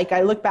that. Like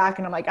I look back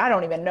and I'm like, I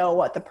don't even know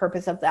what the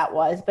purpose of that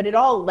was, but it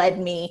all led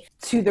me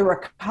to the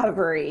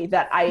recovery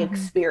that I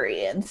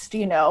experienced,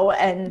 you know,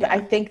 and I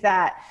think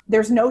that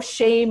there's no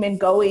shame in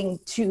going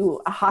to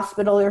a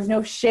hospital. There's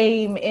no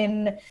shame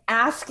in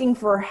asking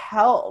for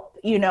help,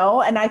 you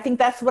know, and I think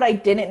that's what I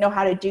didn't know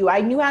how to do.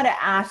 I knew how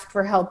to ask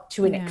for help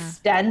to an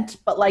extent,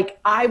 but like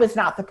I was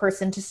not the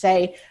person to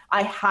say,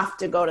 I have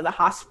to go to the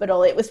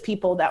hospital. It was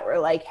people that were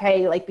like,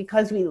 hey, like,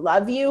 because we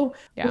love you,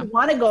 we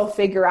want to go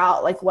figure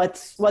out like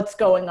what's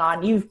going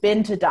on. You've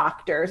been to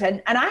doctors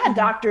and I had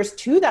doctors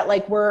too that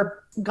like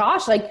were,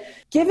 gosh, like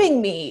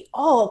giving me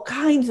all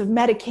kinds of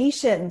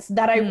medications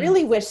that I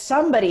really wish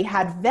somebody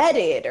had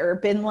vetted or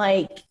been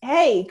like,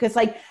 hey, because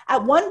like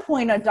at one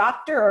point a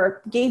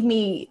doctor gave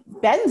me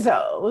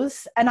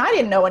benzos and I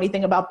didn't know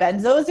anything about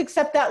benzos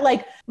except that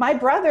like my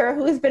brother,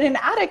 who has been an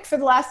addict for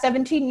the last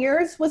 17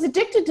 years, was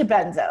addicted to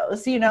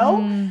benzos, you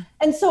know?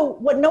 And so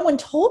what no one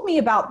told me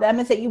about them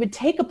is that you would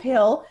take a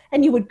pill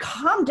and you would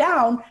calm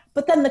down,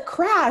 but then the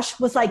crash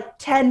was like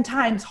 10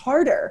 times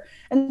harder.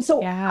 And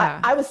so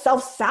I was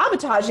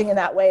self-sabotaging in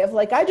that way of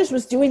like, I just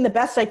was doing the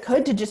best I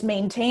could to just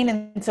maintain.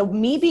 And so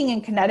me being in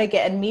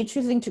Connecticut and me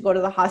choosing to go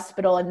to the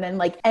hospital and then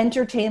like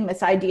entertain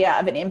this idea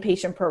of an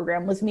inpatient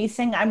program was me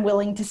saying, I'm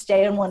willing to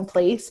stay in one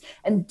place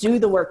and do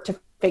the work to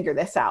figure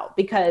this out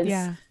because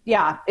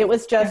it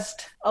was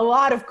just a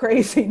lot of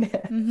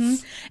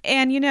craziness.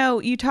 And,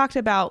 you talked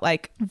about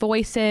like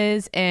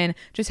voices and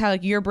just how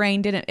like your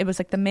brain it was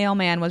like the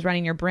mailman was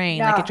running your brain.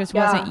 Like it just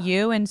wasn't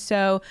you. And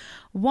so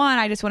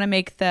I just want to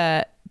make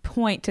the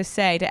point to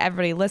say to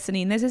everybody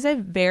listening, this is a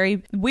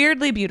very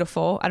weirdly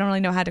beautiful, I don't really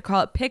know how to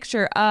call it,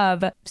 picture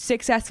of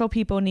successful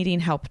people needing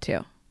help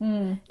too.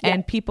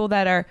 And people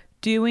that are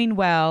doing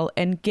well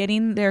and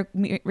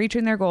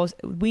reaching their goals.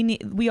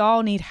 We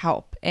all need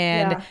help,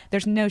 and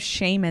there's no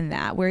shame in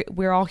that.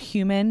 We're all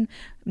human.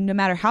 No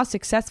matter how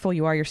successful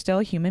you are, you're still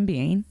a human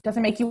being.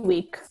 Doesn't make you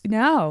weak.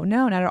 No,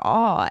 not at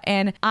all.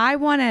 And I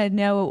want to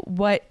know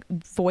what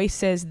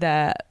voices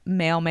the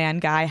mailman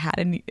guy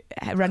had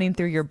running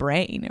through your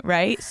brain,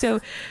 right?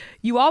 So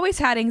you always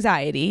had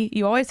anxiety.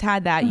 You always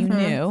had that. You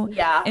knew.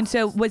 Yeah. And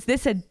so was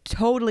this a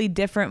totally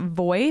different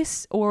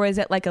voice, or is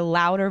it like a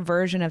louder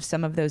version of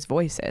some of those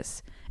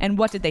voices? And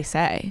what did they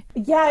say?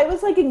 Yeah, it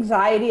was like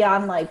anxiety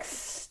on like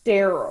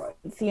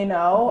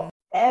steroids,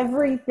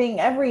 Everything,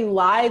 every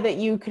lie that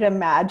you could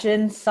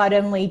imagine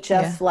suddenly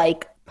just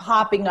like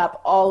popping up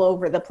all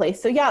over the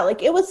place. So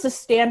like it was the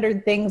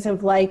standard things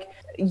of like,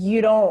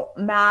 you don't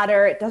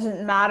matter. It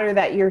doesn't matter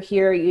that you're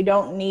here. You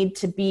don't need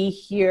to be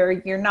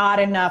here. You're not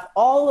enough.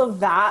 All of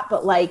that.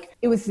 But like,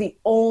 it was the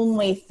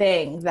only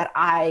thing that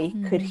I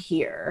could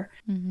hear.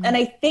 And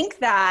I think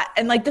that,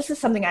 and like, this is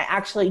something I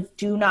actually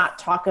do not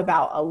talk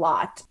about a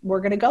lot. We're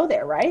going to go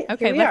there, right?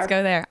 Okay, let's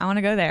go there. I want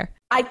to go there.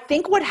 I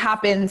think what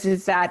happens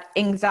is that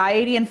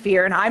anxiety and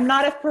fear, and I'm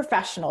not a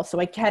professional, so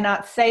I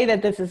cannot say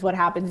that this is what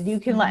happens. You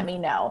can let me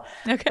know.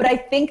 Okay. But I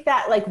think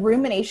that like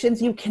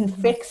ruminations, you can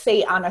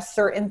fixate on a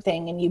certain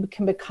thing and you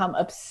can become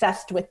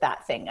obsessed with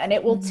that thing, and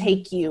it will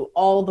take you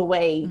all the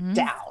way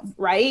down,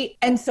 right?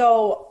 And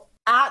so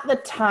at the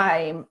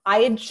time, I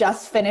had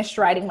just finished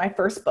writing my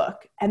first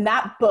book, and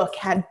that book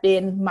had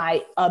been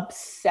my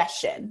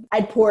obsession.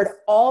 I'd poured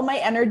all my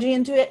energy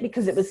into it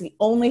because it was the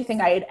only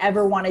thing I had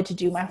ever wanted to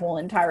do my whole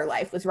entire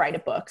life was write a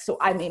book. So,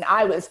 I mean,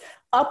 I was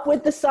up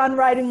with the sun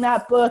writing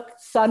that book,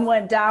 sun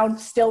went down,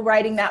 still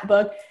writing that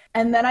book.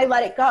 And then I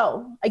let it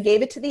go. I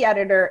gave it to the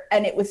editor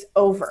and it was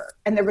over.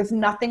 And there was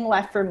nothing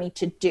left for me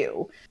to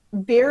do.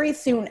 Very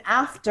soon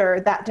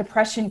after, that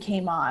depression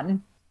came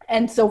on.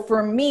 And so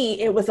for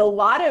me, it was a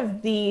lot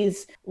of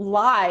these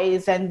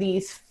lies and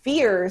these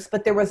fears,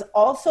 but there was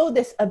also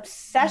this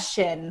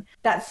obsession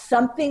that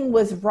something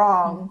was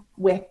wrong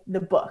with the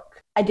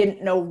book. I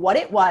didn't know what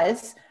it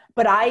was,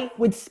 but I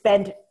would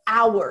spend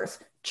hours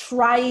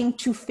trying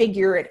to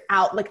figure it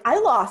out. Like I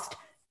lost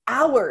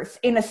hours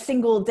in a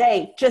single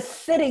day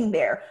just sitting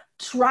there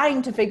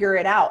trying to figure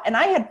it out. And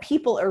I had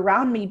people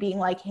around me being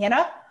like,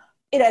 Hannah,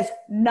 it has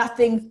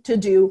nothing to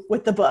do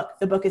with the book.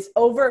 The book is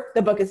over.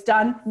 The book is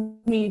done.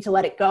 You need to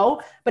let it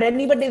go. But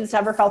anybody that's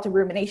ever felt a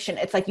rumination,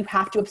 it's like you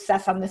have to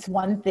obsess on this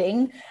one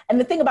thing. And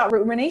the thing about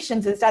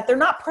ruminations is that they're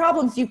not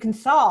problems you can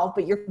solve,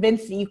 but you're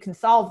convinced that you can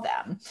solve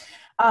them.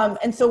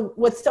 And so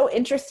what's so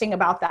interesting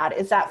about that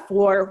is that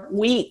for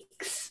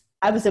weeks,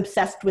 I was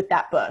obsessed with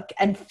that book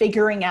and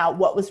figuring out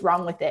what was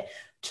wrong with it,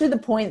 to the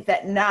point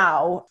that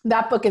now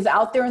that book is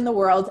out there in the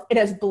world. It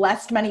has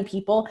blessed many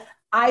people.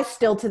 I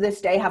still to this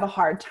day have a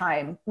hard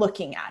time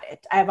looking at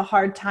it. I have a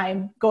hard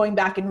time going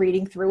back and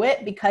reading through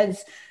it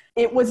because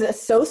it was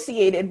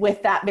associated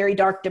with that very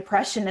dark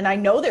depression. And I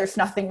know there's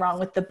nothing wrong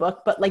with the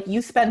book, but like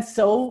you spend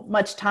so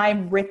much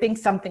time ripping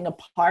something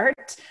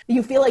apart,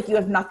 you feel like you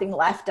have nothing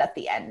left at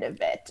the end of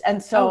it.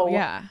 And so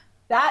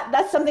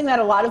that's something that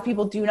a lot of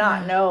people do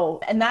not know.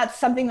 And that's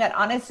something that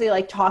honestly,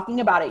 like talking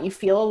about it, you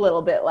feel a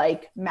little bit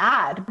like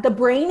mad. The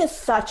brain is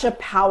such a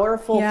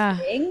powerful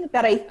thing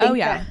that I think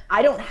that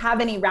I don't have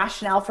any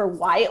rationale for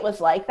why it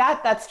was like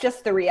that. That's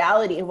just the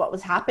reality of what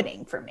was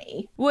happening for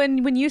me.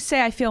 When you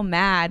say I feel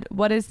mad,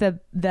 what does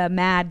the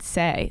mad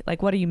say?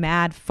 Like, what are you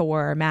mad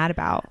for or mad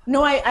about?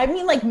 No, I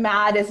mean like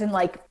mad as in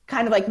like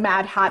kind of like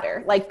Mad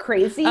Hatter, like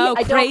crazy. Oh,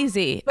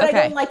 crazy. But I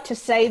don't like to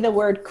say the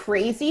word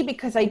crazy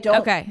because I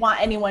don't want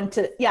anyone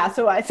to,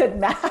 so I said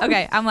mad.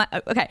 Okay. I'm like,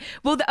 okay.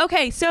 Well,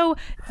 so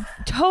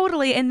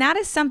totally. And that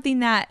is something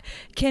that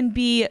can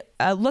be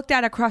looked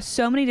at across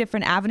so many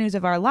different avenues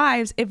of our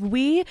lives. If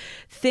we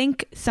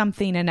think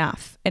something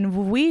enough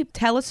and we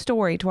tell a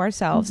story to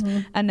ourselves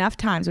enough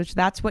times, which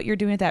that's what you're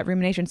doing with that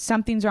rumination,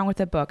 something's wrong with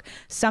the book,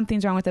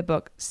 something's wrong with the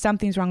book,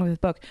 something's wrong with the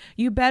book,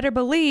 you better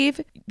believe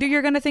that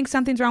you're going to think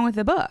something's wrong with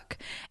the book.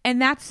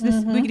 And that's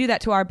this, we can do that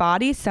to our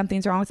bodies.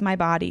 Something's wrong with my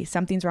body.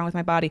 Something's wrong with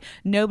my body.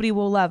 Nobody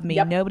will love me.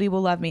 Nobody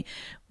will love me.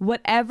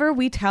 Whatever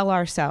we tell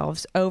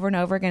ourselves over and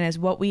over again is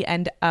what we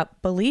end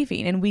up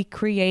believing, and we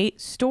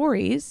create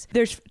stories.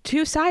 There's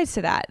two sides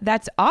to that.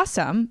 That's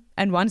awesome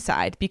on one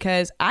side,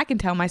 because I can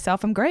tell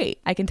myself I'm great.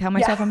 I can tell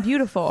myself I'm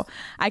beautiful.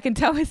 I can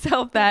tell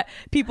myself that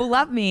people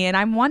love me and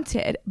I'm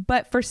wanted.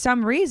 But for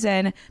some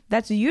reason,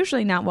 that's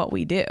usually not what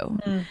we do.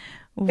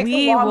 It's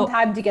a long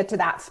time to get to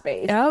that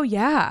space. Oh,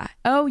 yeah.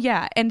 Oh,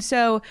 yeah. And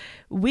so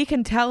we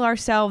can tell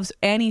ourselves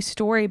any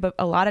story, but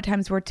a lot of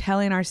times we're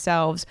telling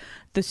ourselves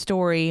the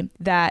story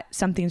that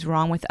something's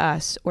wrong with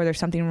us or there's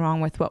something wrong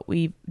with what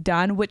we've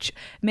done, which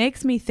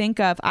makes me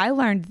think of, I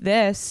learned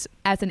this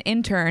as an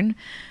intern.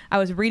 I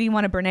was reading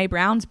one of Brene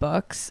Brown's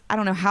books. I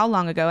don't know how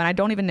long ago, and I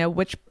don't even know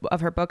which of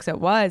her books it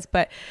was,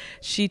 but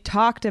she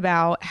talked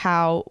about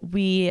how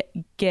we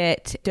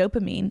get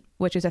dopamine,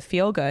 which is a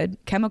feel-good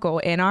chemical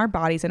in our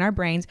bodies, in our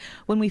brains,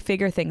 when we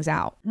figure things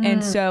out.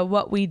 And so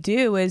what we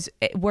do is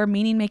we're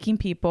meaning-making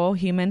people.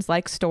 Humans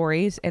like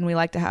stories, and we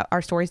like to have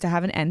our stories to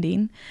have an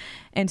ending.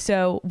 And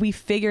so we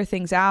figure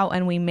things out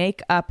and we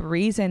make up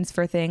reasons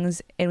for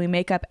things and we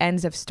make up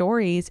ends of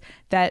stories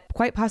that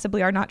quite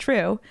possibly are not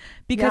true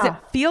because it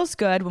feels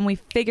good when we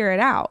figure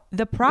it out.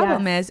 The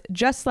problem is,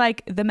 just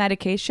like the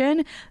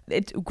medication,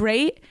 it's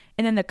great.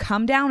 And then the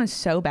come down is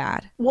so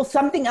bad. Well,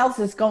 something else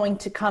is going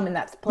to come in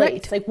that place.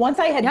 Right. Like once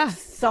I had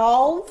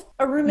solved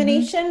a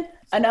rumination,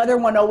 another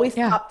one always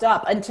popped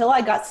up until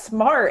I got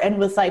smart and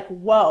was like,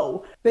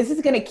 whoa, this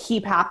is going to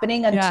keep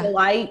happening until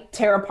I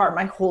tear apart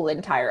my whole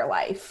entire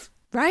life.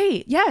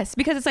 Right. Yes.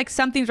 Because it's like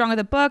something's wrong with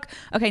the book.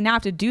 Okay. Now I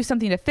have to do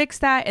something to fix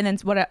that. And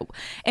then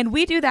and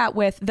we do that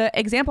with the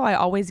example I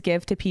always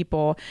give to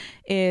people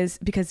is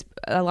because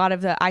a lot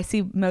of I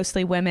see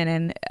mostly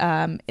women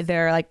and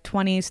they're like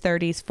 20s,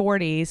 30s,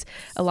 40s,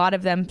 a lot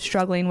of them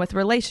struggling with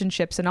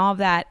relationships and all of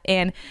that.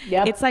 And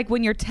it's like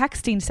when you're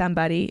texting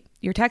somebody,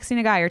 you're texting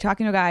a guy, you're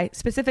talking to a guy,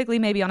 specifically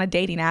maybe on a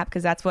dating app,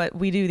 because that's what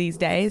we do these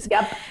days.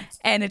 Yep.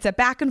 And it's a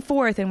back and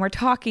forth and we're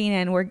talking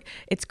and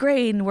it's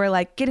great and we're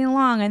like getting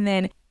along. And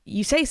then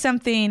you say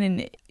something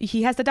and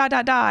he has the ...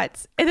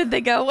 and then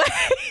they go away.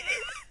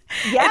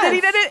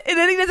 Yes. And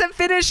then he doesn't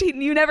finish.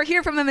 You never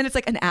hear from him. And it's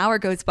like an hour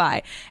goes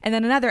by and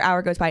then another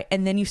hour goes by.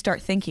 And then you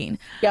start thinking,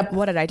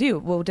 what did I do?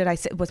 Well,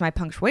 was my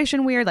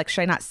punctuation weird? Like,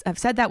 should I not have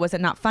said that? Was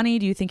it not funny?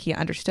 Do you think he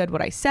understood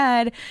what I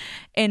said?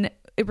 And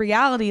in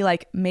reality,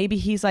 like maybe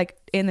he's like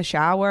in the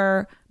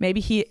shower. Maybe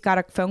he got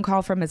a phone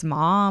call from his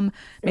mom.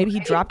 Maybe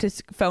he dropped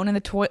his phone in the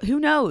toilet. Who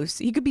knows?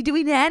 He could be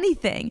doing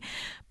anything.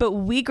 But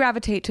we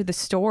gravitate to the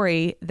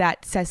story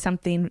that says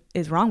something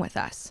is wrong with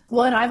us.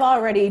 Well, and I've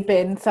already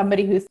been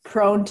somebody who's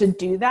prone to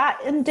do that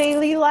in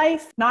daily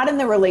life, not in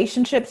the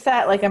relationship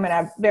set. Like I'm in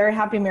a very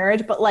happy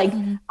marriage, but like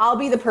I'll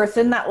be the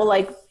person that will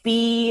like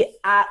be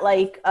at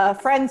like a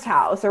friend's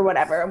house or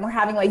whatever. And we're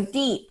having like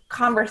deep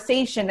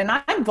conversation and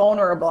I'm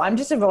vulnerable. I'm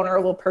just a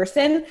vulnerable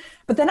person,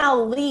 but then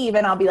I'll leave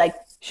and I'll be like,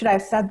 should I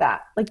have said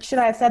that? Like, should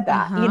I have said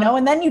that? You know?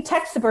 And then you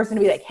text the person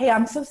to be like, hey,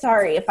 I'm so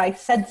sorry if I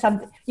said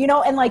something, you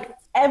know? And like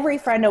every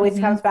friend always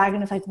comes back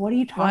and is like, what are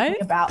you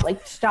talking about?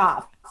 Like,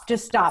 stop,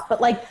 just stop.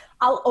 But like,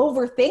 I'll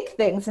overthink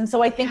things. And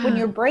so I think when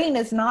your brain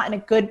is not in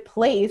a good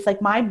place,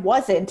 like mine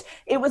wasn't,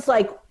 it was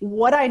like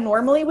what I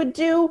normally would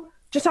do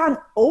just on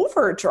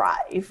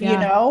overdrive, you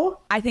know?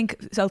 I think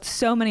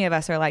so many of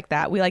us are like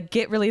that. We like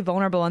get really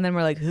vulnerable and then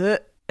we're like, ugh.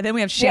 And then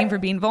we have shame for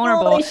being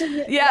vulnerable.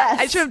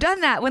 I should have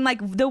done that when like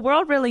the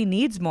world really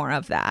needs more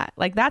of that.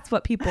 Like that's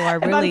what people are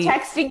really. If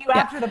I'm texting you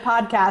after the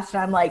podcast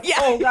and I'm like,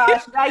 oh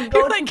gosh, should I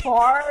go too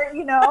far?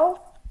 You know?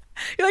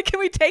 You're like, can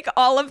we take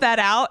all of that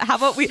out? How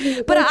about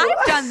we? But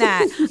I've done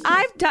that.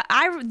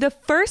 The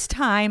first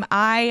time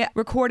I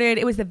recorded,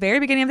 it was the very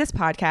beginning of this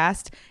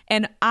podcast,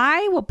 and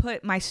I will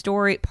put my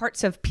story,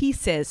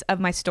 pieces of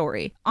my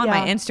story on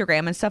my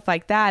Instagram and stuff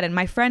like that, and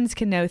my friends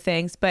can know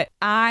things. But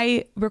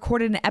I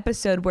recorded an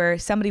episode where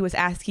somebody was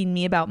asking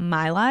me about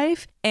my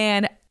life,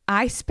 and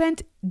I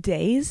spent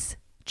days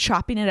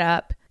chopping it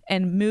up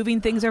and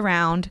moving things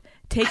around,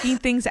 taking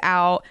things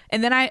out.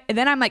 And then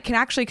I'm like, can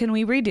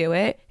we redo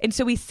it? And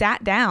so we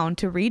sat down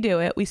to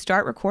redo it. We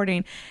start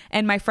recording.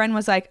 And my friend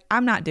was like,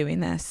 I'm not doing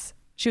this.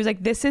 She was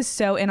like, this is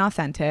so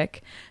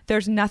inauthentic.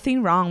 There's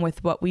nothing wrong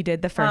with what we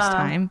did the first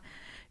time.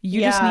 You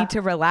just need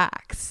to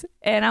relax.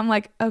 And I'm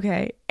like,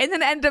 okay. And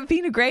then it ended up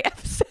being a great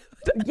episode.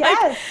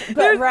 Yes. Like,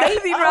 there's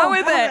nothing wrong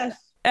with it.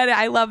 And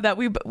I love that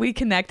we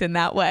connect in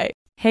that way.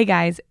 Hey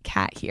guys,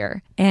 Kat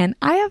here. And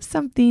I have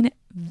something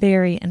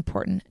very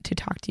important to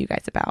talk to you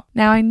guys about.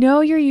 Now, I know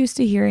you're used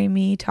to hearing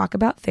me talk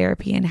about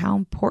therapy and how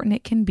important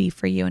it can be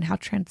for you and how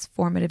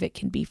transformative it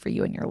can be for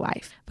you in your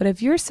life. But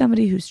if you're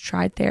somebody who's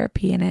tried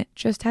therapy and it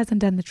just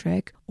hasn't done the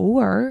trick,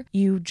 or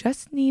you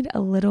just need a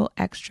little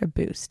extra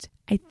boost,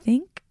 I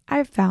think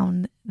I've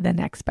found the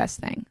next best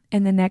thing.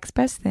 And the next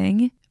best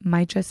thing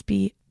might just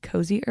be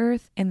Cozy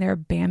Earth and their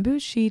bamboo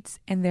sheets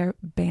and their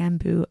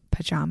bamboo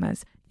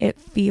pajamas. It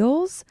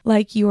feels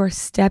like you're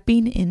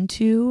stepping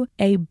into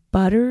a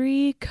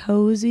buttery,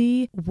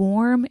 cozy,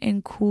 warm,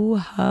 and cool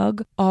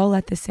hug all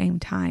at the same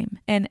time.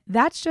 And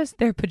that's just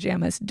their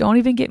pajamas. Don't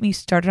even get me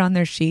started on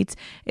their sheets.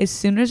 As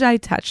soon as I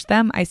touched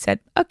them, I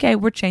said, okay,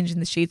 we're changing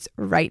the sheets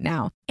right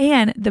now.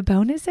 And the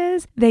bonus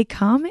is they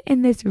come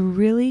in this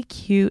really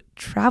cute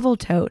travel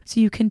tote, so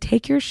you can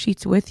take your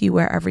sheets with you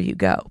wherever you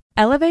go.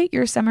 Elevate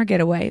your summer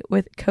getaway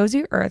with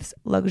Cozy Earth's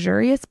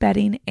luxurious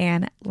bedding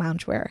and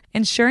loungewear,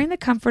 ensuring the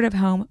comfort of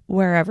home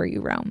wherever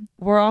you roam.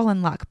 We're all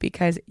in luck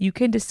because you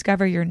can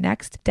discover your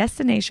next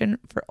destination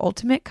for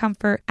ultimate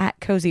comfort at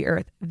Cozy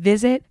Earth.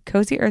 Visit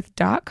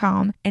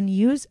CozyEarth.com and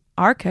use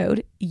our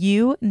code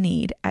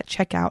YOUNEED at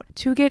checkout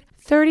to get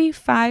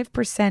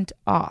 35%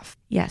 off.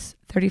 Yes,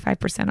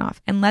 35% off.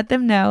 And let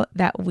them know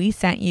that we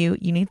sent you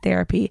Need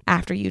Therapy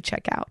after you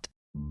check out.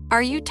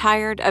 Are you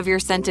tired of your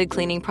scented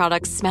cleaning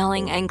products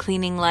smelling and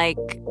cleaning like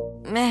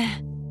meh?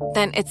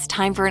 Then it's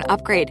time for an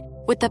upgrade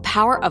with the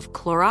power of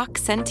Clorox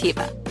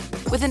Scentiva.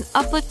 With an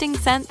uplifting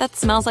scent that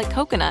smells like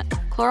coconut,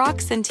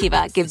 Clorox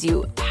Scentiva gives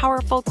you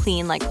powerful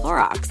clean like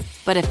Clorox,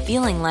 but a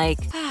feeling like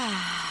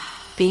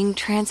being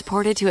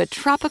transported to a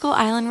tropical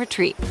island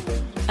retreat.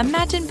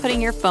 Imagine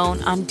putting your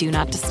phone on Do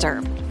Not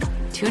Disturb,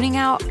 tuning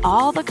out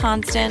all the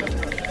constant,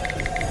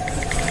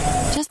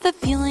 just the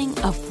feeling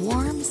of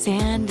warm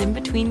sand in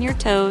between your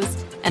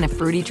toes and a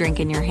fruity drink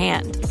in your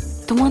hand.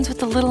 The ones with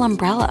the little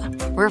umbrella.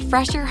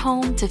 Refresh your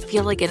home to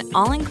feel like an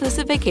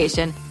all-inclusive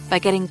vacation by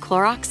getting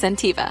Clorox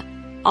Scentiva.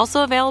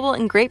 Also available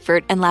in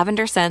grapefruit and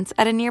lavender scents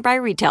at a nearby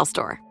retail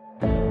store.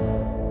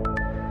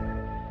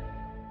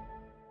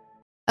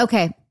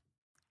 Okay.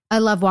 I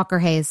love Walker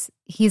Hayes.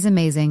 He's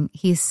amazing.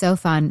 He's so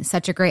fun,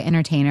 such a great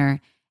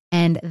entertainer.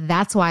 And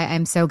that's why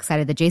I'm so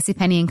excited that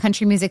JCPenney and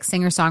country music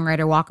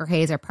singer-songwriter Walker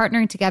Hayes are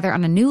partnering together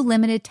on a new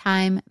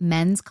limited-time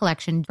men's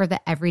collection for the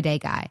everyday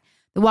guy.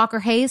 The Walker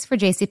Hayes for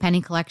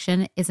JCPenney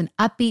collection is an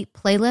upbeat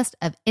playlist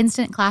of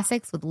instant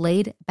classics with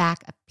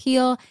laid-back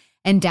appeal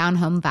and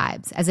down-home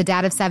vibes. As a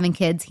dad of 7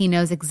 kids, he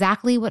knows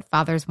exactly what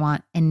fathers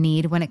want and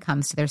need when it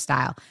comes to their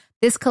style.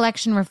 This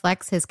collection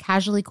reflects his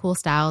casually cool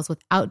styles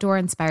with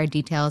outdoor-inspired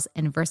details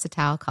and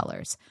versatile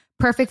colors.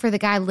 Perfect for the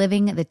guy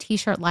living the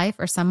t-shirt life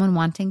or someone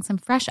wanting some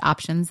fresh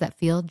options that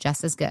feel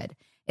just as good.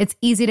 It's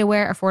easy to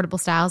wear, affordable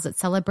styles that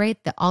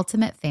celebrate the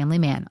ultimate family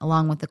man,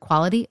 along with the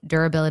quality,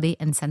 durability,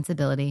 and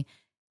sensibility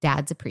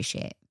dads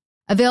appreciate.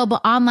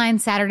 Available online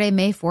Saturday,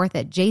 May 4th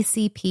at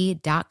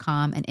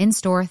jcp.com and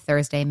in-store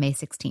Thursday, May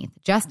 16th,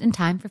 just in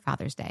time for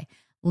Father's Day.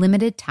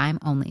 Limited time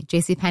only.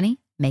 JCPenney,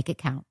 make it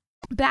count.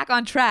 Back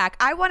on track.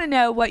 I want to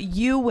know what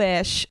you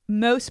wish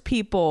most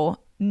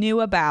people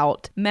knew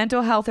about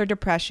mental health or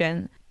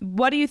depression.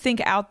 What do you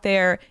think out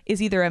there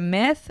is either a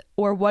myth,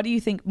 or what do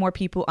you think more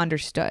people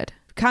understood?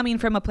 Coming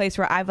from a place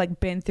where I've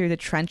been through the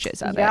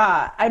trenches of it.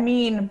 Yeah, I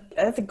mean,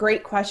 that's a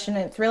great question.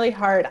 It's really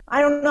hard.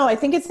 I don't know. I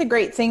think it's a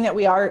great thing that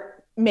we are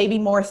maybe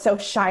more so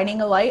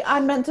shining a light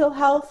on mental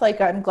health.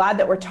 I'm glad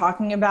that we're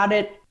talking about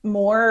it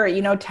more.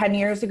 10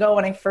 years ago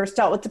when I first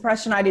dealt with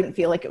depression, I didn't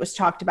feel like it was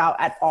talked about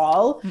at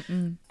all.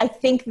 I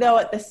think though,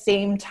 at the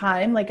same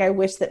time, I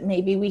wish that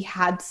maybe we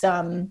had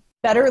some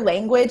better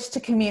language to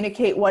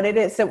communicate what it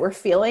is that we're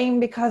feeling,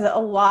 because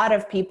a lot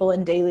of people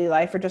in daily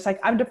life are just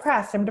I'm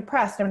depressed. And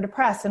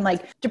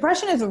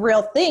depression is a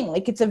real thing.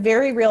 It's a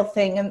very real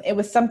thing. And it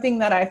was something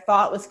that I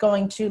thought was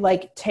going to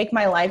take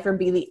my life or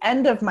be the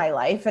end of my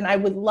life. And I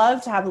would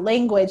love to have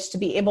language to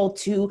be able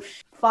to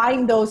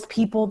find those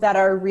people that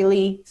are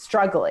really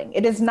struggling.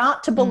 It is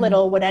not to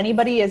belittle what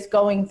anybody is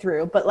going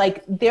through, but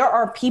there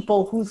are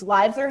people whose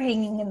lives are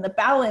hanging in the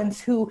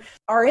balance who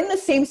are in the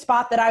same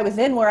spot that I was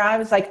in, where I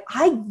was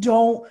I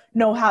don't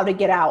know how to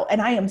get out and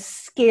I am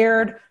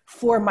scared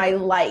for my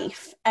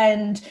life.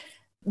 And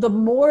the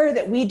more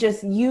that we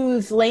just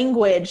use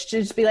language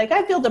to just be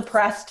I feel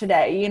depressed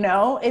today,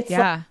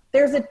 it's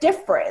there's a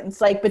difference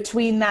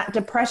between that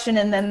depression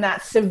and then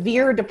that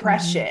severe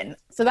depression.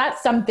 So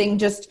that's something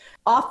just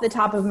off the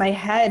top of my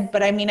head.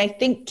 But I mean, I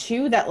think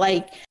too that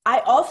I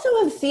also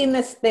have seen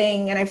this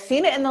thing, and I've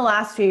seen it in the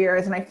last few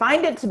years, and I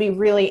find it to be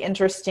really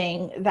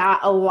interesting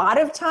that a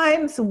lot of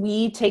times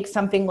we take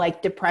something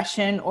like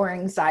depression or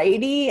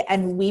anxiety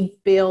and we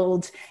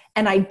build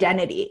an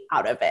identity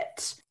out of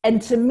it.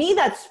 And to me,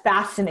 that's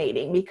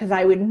fascinating, because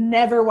I would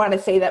never want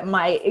to say that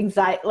my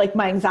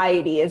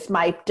anxiety is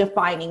my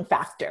defining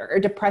factor or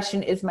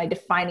depression is my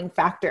defining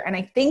factor. And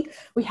I think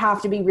we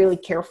have to be really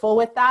careful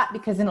with that,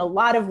 because in a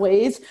lot of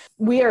ways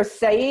we are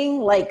saying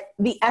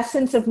the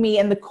essence of me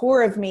and the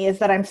core of me is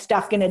that I'm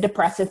stuck in a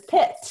depressive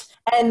pit.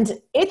 And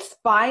it's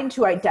fine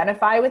to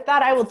identify with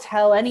that. I will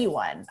tell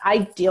anyone I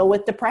deal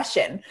with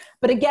depression.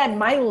 But again,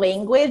 my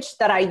language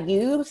that I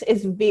use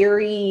is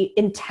very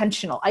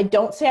intentional. I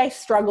don't say I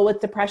struggle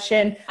with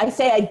depression. I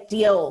say I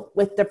deal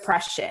with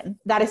depression.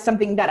 That is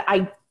something that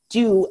I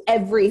do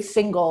every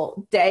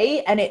single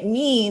day. And it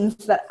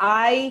means that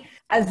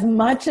as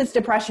much as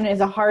depression is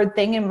a hard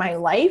thing in my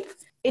life,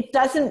 it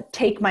doesn't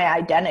take my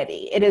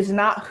identity. It is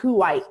not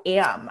who I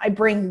am. I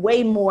bring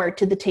way more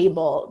to the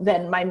table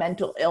than my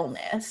mental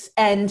illness.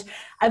 And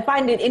I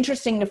find it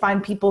interesting to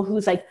find people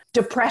whose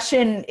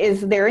depression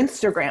is their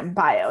Instagram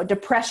bio.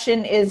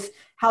 Depression is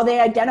how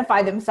they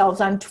identify themselves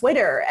on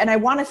Twitter. And I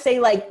want to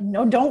say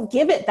no, don't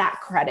give it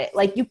that credit.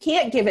 You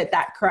can't give it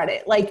that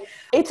credit.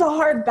 It's a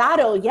hard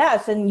battle.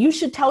 Yes. And you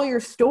should tell your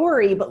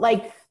story, but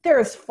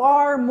there's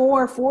far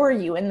more for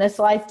you in this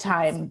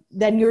lifetime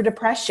than your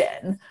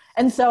depression.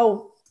 And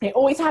so I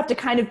always have to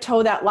kind of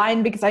toe that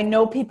line because I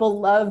know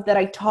people love that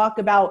I talk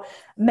about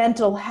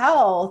mental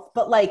health,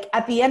 but like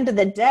at the end of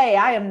the day,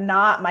 I am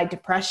not my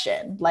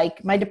depression.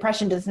 Like my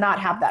depression does not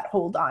have that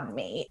hold on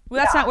me.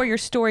 Well, that's not where your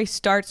story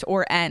starts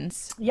or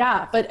ends.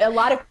 Yeah, but a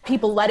lot of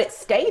people let it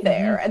stay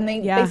there and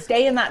they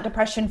stay in that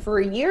depression for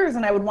years.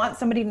 And I would want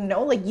somebody to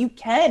know, like, you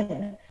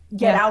can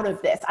get out of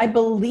this. I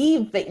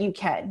believe that you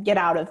can get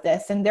out of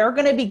this. And there are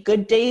going to be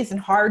good days and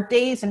hard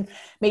days. And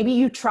maybe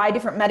you try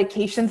different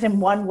medications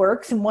and one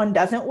works and one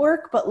doesn't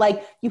work, but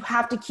like you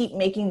have to keep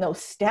making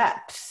those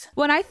steps.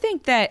 Well, and I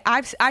think that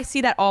I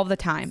see that all the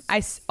time.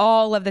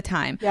 All of the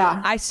time.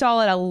 Yeah. I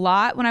saw it a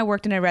lot when I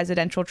worked in a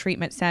residential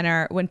treatment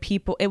center when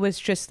people, it was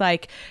just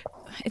like,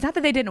 it's not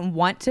that they didn't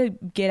want to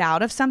get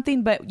out of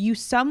something, but you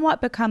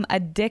somewhat become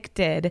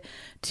addicted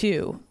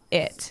to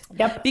it.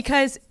 Yep.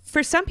 Because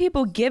for some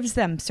people gives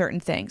them certain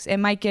things. It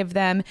might give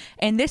them,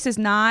 and this is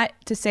not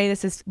to say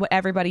this is what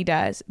everybody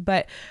does,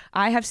 but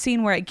I have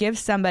seen where it gives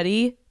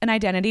somebody an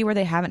identity where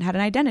they haven't had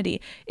an identity.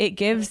 It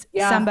gives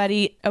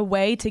somebody a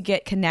way to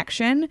get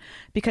connection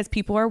because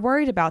people are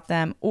worried about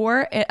them,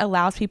 or it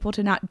allows people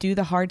to not do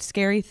the hard,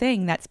 scary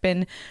thing that's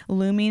been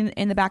looming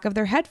in the back of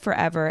their head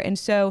forever. And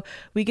so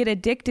we get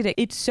addicted.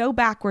 It's so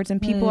backwards,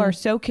 and people are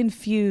so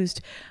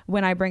confused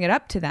when I bring it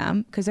up to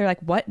them because they're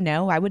like, what?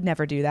 No, I would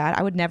never do that.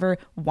 I would never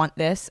want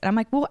this. And I'm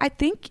like, well, I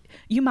think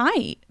you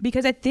might,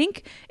 because I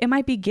think it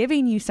might be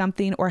giving you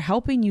something or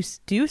helping you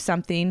do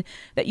something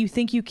that you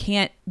think you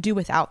can't do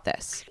without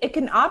this. It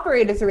can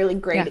operate as a really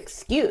great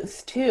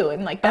excuse too.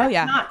 And like, that's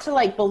not to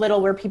like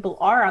belittle where people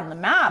are on the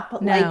map,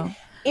 but like,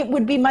 it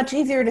would be much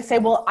easier to say,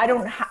 well, I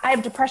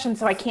have depression,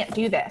 so I can't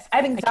do this. I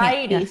have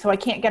anxiety, so I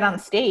can't get on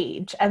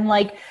stage. And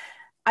like,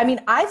 I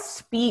mean, I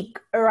speak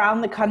around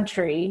the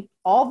country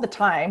all the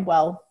time.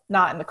 Well,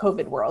 not in the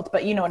COVID world,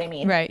 but you know what I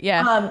mean? Right.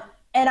 Yeah.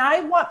 And I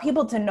want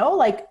people to know,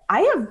 like,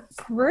 I have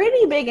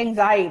pretty big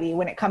anxiety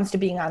when it comes to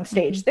being on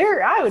stage.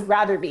 I would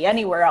rather be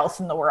anywhere else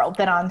in the world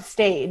than on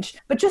stage.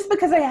 But just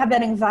because I have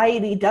that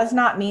anxiety does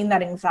not mean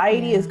that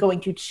anxiety is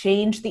going to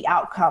change the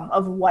outcome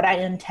of what I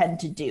intend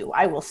to do.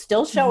 I will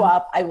still show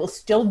up. I will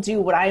still do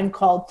what I am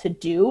called to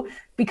do,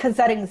 because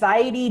that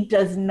anxiety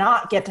does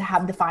not get to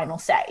have the final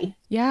say.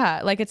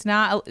 Yeah, like you're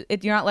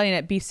not letting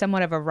it be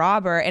somewhat of a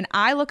robber. And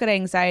I look at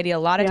anxiety a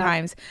lot of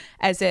times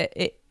as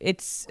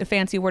it's a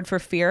fancy word for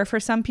fear for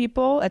some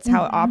people. That's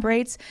how it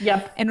operates.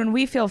 Yep. And when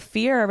we feel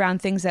fear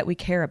around things that we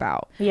care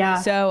about.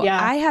 So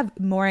I have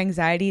more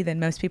anxiety than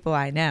most people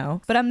I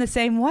know, but I'm the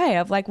same way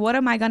of like, what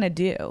am I going to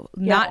do?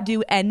 Not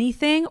do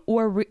anything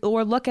or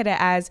look at it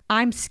as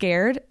I'm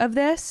scared of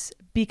this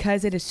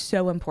because it is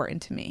so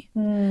important to me.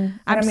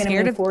 I'm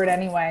scared to move forward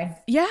anyway.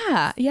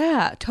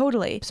 Yeah,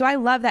 totally. So I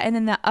love that. And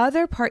then the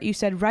other part you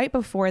said right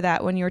before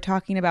that, when you were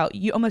talking about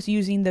you almost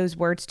using those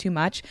words too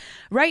much.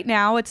 Right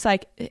now, it's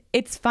like,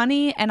 it's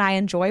funny and I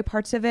enjoy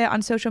parts of it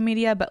on social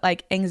media, but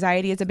like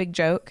anxiety is a big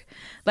joke.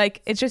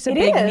 Like it's just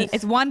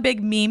it's one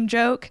big meme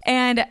joke.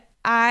 And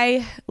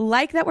I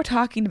like that we're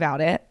talking about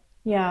it.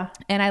 Yeah.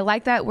 And I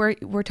like that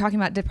we're talking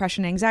about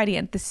depression and anxiety.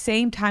 And at the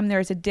same time, there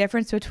is a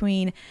difference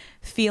between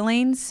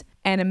feelings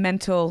and a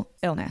mental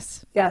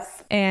illness.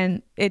 Yes.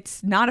 And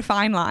it's not a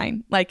fine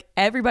line. Like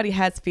everybody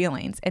has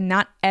feelings and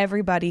not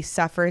everybody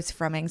suffers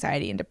from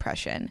anxiety and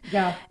depression.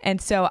 Yeah.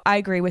 And so I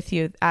agree with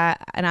you.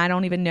 And I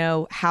don't even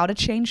know how to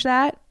change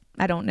that.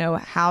 I don't know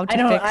how to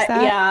fix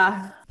that.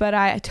 Yeah. But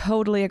I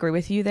totally agree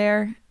with you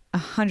there.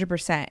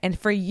 100%. And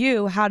for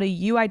you, how do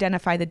you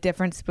identify the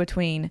difference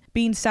between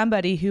being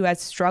somebody who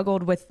has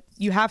struggled with,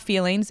 you have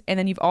feelings, and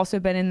then you've also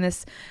been in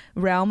this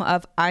realm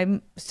of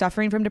I'm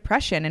suffering from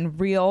depression and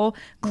real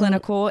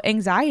clinical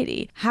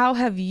anxiety? How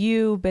have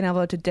you been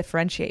able to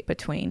differentiate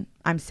between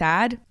I'm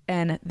sad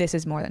and this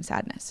is more than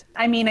sadness?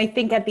 I mean, I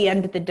think at the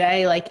end of the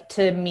day, like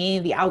to me,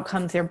 the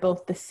outcomes are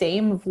both the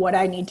same of what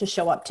I need to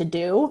show up to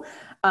do.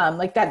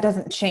 Like that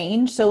doesn't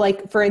change. So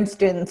like, for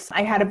instance,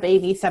 I had a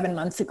baby 7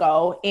 months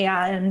ago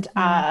and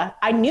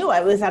I knew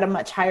I was at a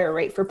much higher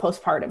rate for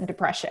postpartum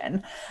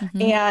depression.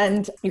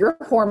 And your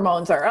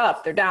hormones are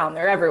up, they're down,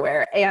 they're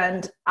everywhere.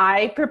 And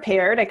I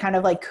kind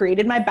of like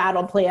created my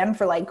battle plan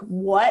for like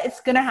what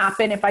is going to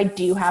happen if I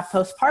do have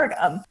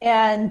postpartum.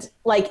 And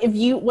like,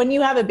 when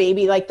you have a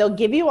baby, like they'll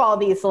give you all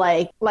these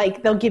like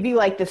they'll give you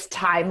like this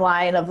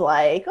timeline of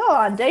like, oh,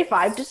 on day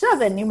 5 to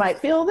 7, you might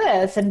feel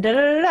this and da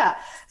da da da.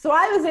 So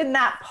I was in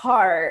that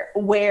part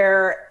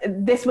where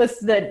these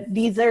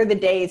are the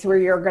days where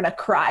you're going to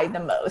cry the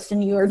most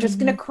and you're just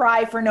going to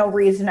cry for no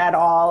reason at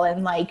all.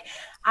 And like,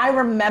 I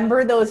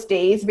remember those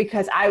days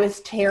because I was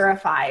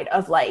terrified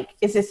of like,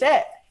 is this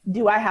it?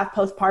 Do I have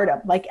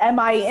postpartum? Like, am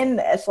I in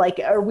this?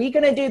 Like, are we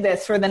going to do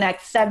this for the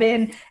next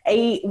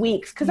 7-8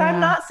 weeks? Cause I'm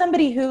not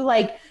somebody who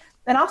like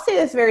and I'll say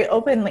this very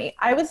openly,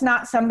 I was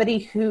not somebody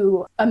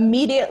who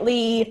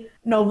immediately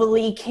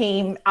Novalee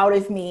came out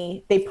of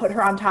me, they put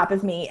her on top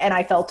of me, and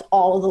I felt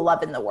all the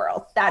love in the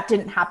world. That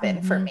didn't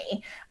happen for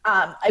me.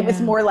 It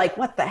was more like,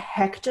 what the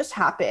heck just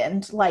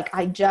happened? Like,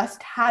 I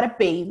just had a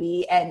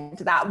baby, and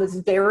that was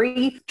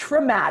very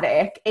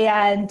traumatic.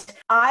 And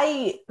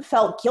I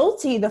felt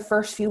guilty the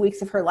first few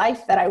weeks of her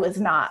life that I was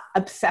not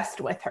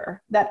obsessed with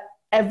her, that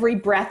every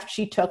breath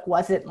she took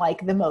wasn't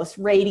like the most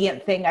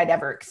radiant thing I'd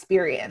ever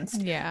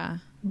experienced. Yeah.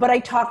 But I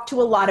talked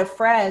to a lot of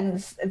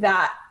friends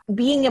that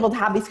being able to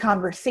have these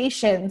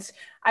conversations,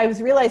 I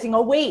was realizing,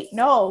 oh, wait,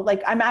 no,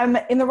 like I'm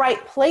in the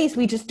right place.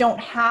 We just don't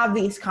have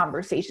these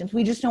conversations.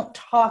 We just don't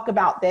talk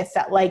about this,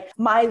 that like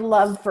my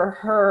love for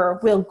her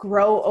will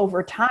grow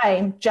over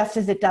time, just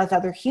as it does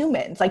other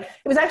humans. Like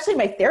it was actually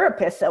my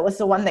therapist that was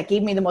the one that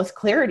gave me the most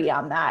clarity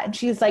on that. And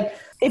she was like,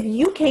 if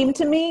you came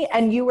to me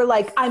and you were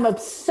like, I'm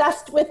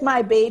obsessed with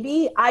my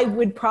baby, I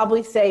would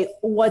probably say,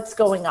 what's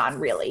going on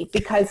really?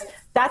 Because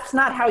that's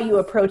not how you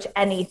approach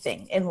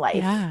anything in life.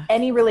 Yeah.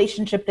 Any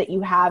relationship that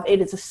you have,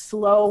 it is a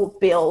slow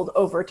build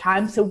over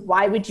time. So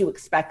why would you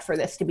expect for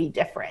this to be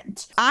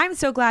different? I'm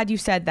so glad you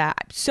said that.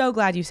 I'm so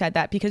glad you said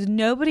that, because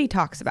nobody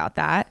talks about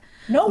that.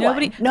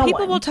 Nobody.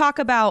 People will talk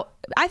about,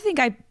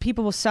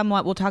 people will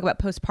somewhat will talk about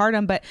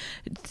postpartum, but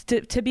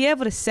to be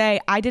able to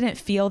say, I didn't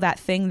feel that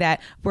thing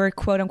that we're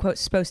quote unquote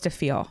supposed to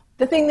feel.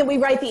 The thing that we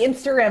write the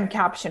Instagram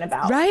caption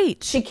about.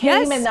 Right. She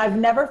came and I've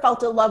never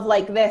felt a love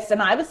like this.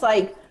 And I was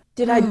like,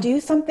 did I do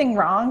something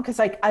wrong? Because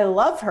like, I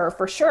love her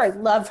for sure. I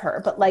love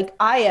her. But like,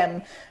 I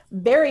am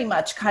very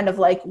much kind of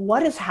like,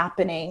 what is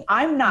happening?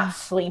 I'm not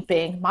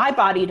sleeping. My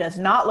body does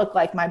not look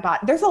like my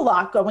body. There's a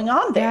lot going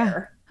on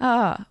there.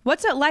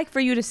 What's it like for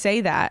you to say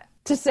that?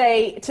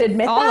 To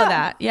admit all of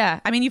that? Yeah.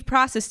 I mean, you've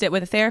processed it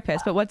with a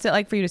therapist, but what's it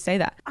like for you to say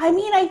that? I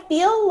mean, I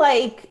feel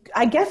like,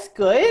 I guess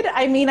good.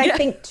 I mean, I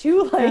think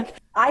too, like,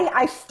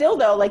 I still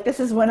though, like this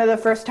is one of the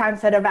first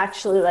times that I've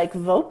actually like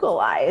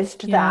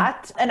vocalized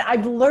that. And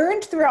I've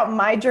learned throughout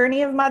my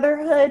journey of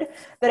motherhood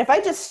that if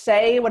I just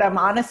say what I'm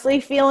honestly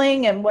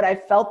feeling and what I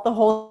felt the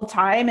whole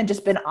time and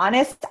just been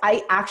honest,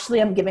 I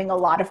actually am giving a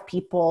lot of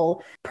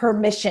people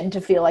permission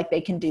to feel like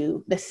they can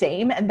do the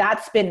same. And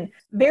that's been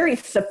very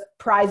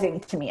surprising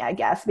to me, I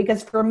guess,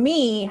 because for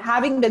me,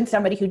 having been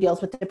somebody who deals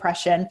with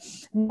depression,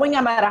 knowing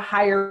I'm at a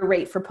higher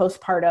rate for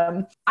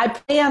postpartum, I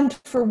planned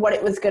for what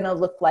it was going to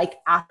look like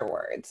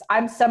afterwards.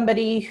 I'm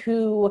somebody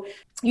who,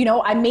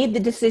 I made the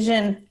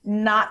decision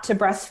not to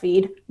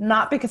breastfeed,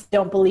 not because I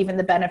don't believe in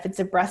the benefits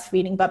of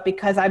breastfeeding, but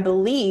because I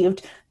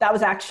believed that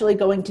was actually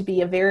going to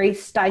be a very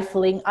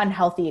stifling,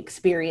 unhealthy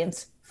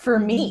experience for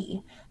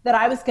me, that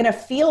I was going to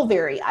feel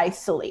very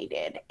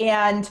isolated.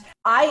 And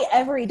I,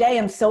 every day,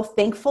 am so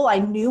thankful I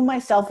knew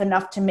myself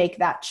enough to make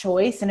that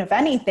choice. And if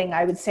anything,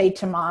 I would say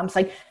to moms,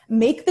 like,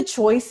 make the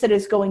choice that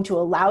is going to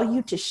allow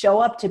you to show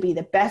up to be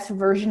the best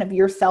version of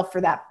yourself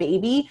for that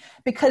baby.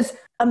 Because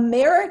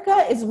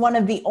America is one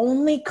of the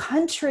only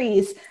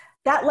countries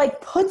that like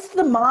puts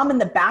the mom in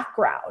the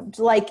background.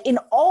 Like in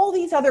all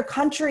these other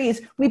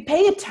countries, we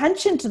pay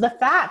attention to the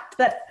fact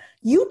that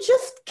you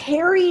just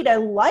carried a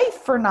life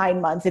for 9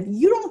 months. If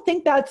you don't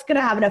think that's going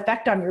to have an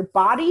effect on your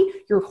body,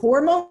 your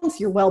hormones,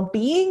 your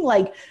well-being,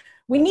 like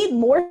we need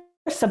more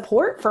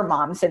support for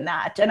moms in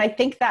that. And I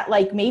think that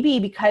like maybe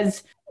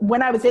because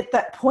when I was at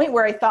that point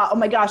where I thought, oh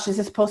my gosh, is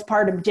this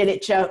postpartum? Did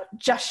it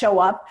just show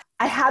up?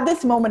 I had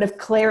this moment of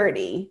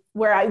clarity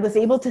where I was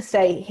able to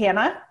say,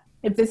 Hannah,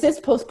 if this is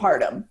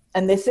postpartum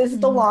and this is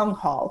the long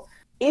haul,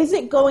 is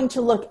it going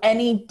to look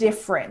any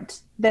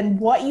different than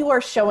what you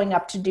are showing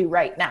up to do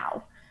right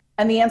now?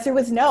 And the answer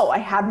was no. I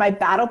had my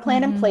battle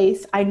plan in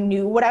place. I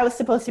knew what I was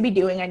supposed to be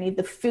doing. I needed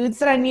the foods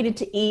that I needed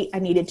to eat. I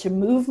needed to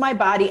move my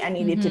body. I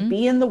needed to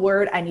be in the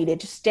Word. I needed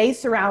to stay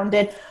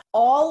surrounded.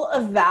 All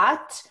of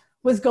that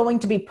was going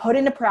to be put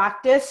into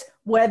practice,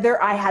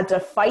 whether I had to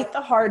fight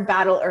the hard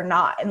battle or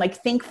not. And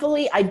like,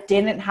 thankfully, I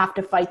didn't have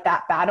to fight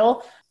that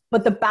battle,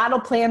 but the battle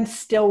plan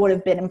still would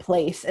have been in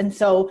place. And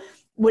so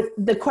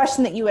the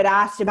question that you had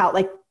asked about,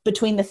 like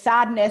between the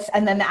sadness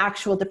and then the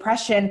actual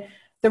depression,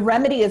 the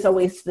remedy is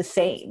always the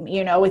same.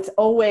 It's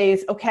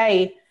always,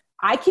 okay,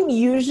 I can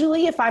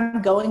usually, if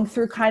I'm going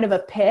through kind of a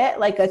pit,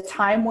 like a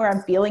time where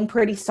I'm feeling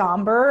pretty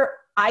somber,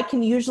 I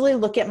can usually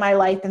look at my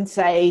life and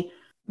say,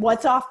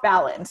 what's off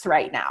balance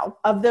right now?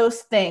 Of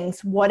those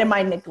things, what am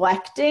I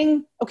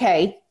neglecting?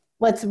 Okay,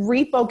 let's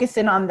refocus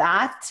in on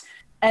that.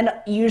 And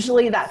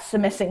usually that's the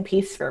missing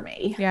piece for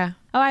me. Yeah.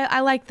 Oh, I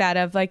like that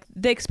of like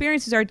the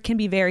experiences can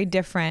be very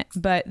different,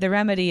 but the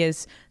remedy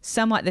is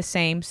somewhat the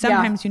same.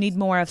 Sometimes you need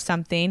more of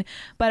something,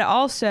 but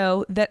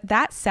also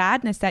that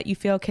sadness that you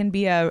feel can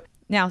be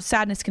now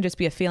sadness can just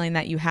be a feeling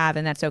that you have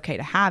and that's okay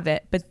to have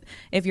it. But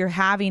if you're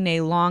having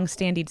a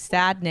long-standing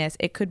sadness,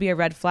 it could be a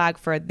red flag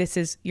for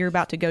you're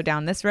about to go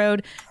down this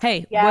road.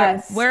 Hey,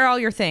 where are all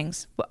your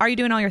things? Are you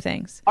doing all your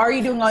things? Are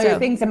you doing all your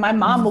things? And my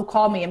mom will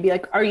call me and be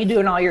like, are you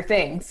doing all your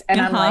things? And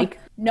I'm like,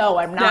 no,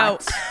 I'm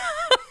not. No.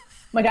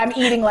 Like I'm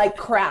eating like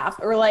crap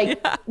or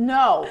like,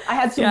 no, I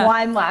had some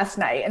wine last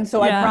night. And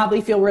so I probably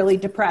feel really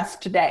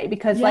depressed today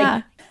because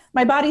like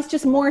my body's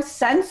just more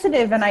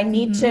sensitive, and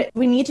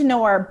we need to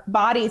know our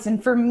bodies.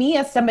 And for me,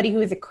 as somebody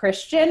who is a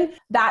Christian,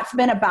 that's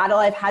been a battle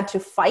I've had to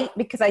fight,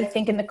 because I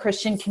think in the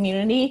Christian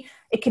community,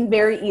 it can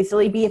very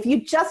easily be, if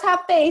you just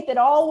have faith, it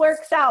all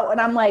works out. And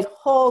I'm like,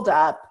 hold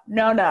up.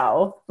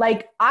 No.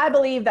 Like, I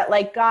believe that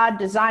like God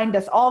designed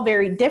us all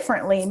very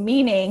differently,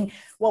 meaning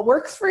what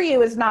works for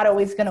you is not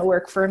always going to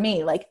work for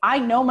me. Like, I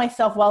know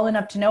myself well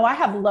enough to know I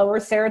have lower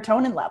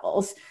serotonin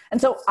levels.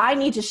 And so I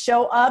need to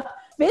show up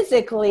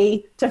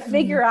physically to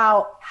figure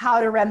out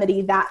how to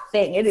remedy that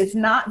thing. It is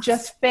not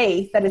just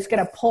faith that is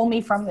going to pull me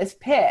from this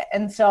pit.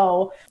 And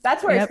so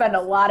that's where I spend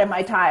a lot of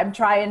my time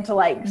trying to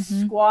like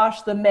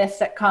squash the myths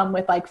that come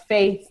with like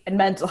faith and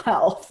mental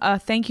health.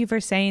 Thank you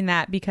for saying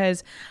that,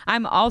 because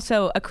I'm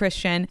also a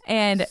Christian,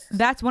 and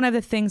that's one of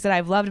the things that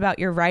I've loved about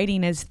your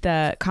writing is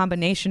the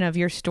combination of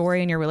your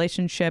story and your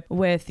relationship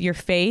with your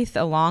faith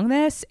along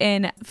this.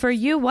 And for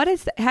you,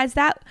 has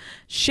that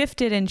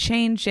shifted and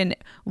changed, and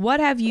what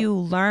have you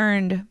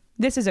learned?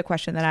 This is a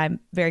question that I'm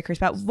very curious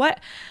about.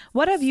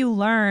 What have you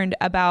learned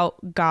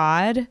about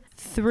God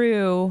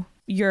through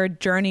your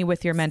journey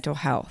with your mental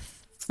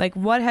health? Like,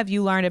 what have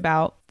you learned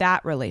about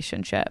that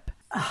relationship?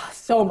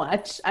 So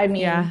much. I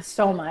mean,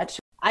 so much.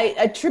 I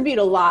attribute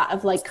a lot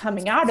of like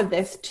coming out of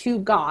this to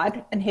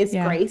God and his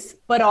grace,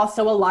 but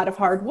also a lot of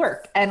hard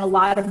work and a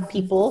lot of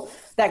people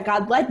that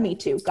God led me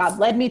to. God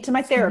led me to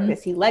my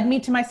therapist. He led me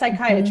to my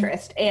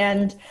psychiatrist.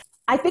 And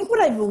I think what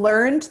I've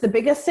learned, the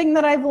biggest thing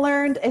that I've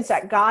learned is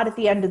that God at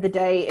the end of the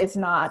day is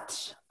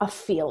not a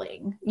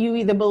feeling. You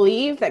either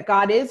believe that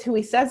God is who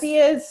he says he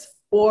is,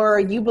 or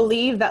you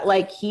believe that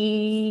like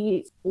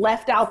he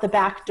left out the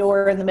back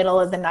door in the middle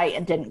of the night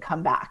and didn't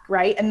come back,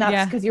 right? And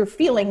that's because your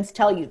feelings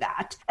tell you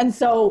that. And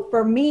so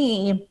for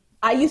me,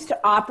 I used to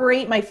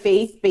operate my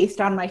faith based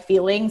on my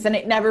feelings, and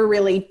it never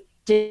really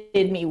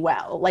did me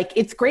well. Like,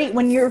 it's great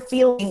when you're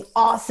feeling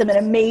awesome and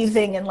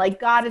amazing and like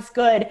God is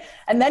good,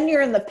 and then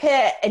you're in the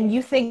pit and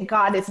you think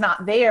God is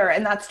not there,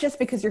 and that's just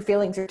because your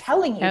feelings are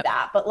telling you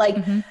that. But like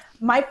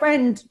my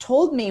friend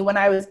told me when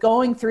I was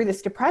going through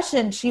this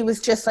depression, she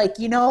was just like,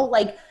 you know,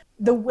 like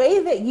the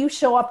way that you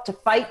show up to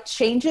fight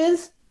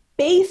changes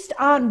based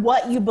on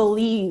what you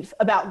believe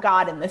about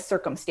God in this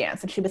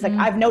circumstance. And she was like,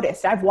 I've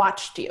noticed, I've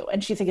watched you.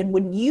 And she's like, and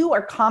when you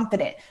are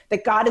confident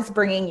that God is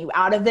bringing you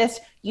out of this,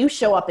 you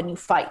show up and you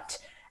fight.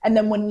 And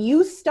then when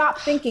you stop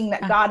thinking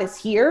that God is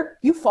here,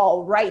 you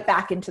fall right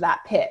back into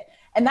that pit.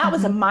 And that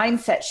was a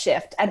mindset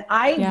shift. And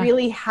I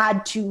really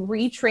had to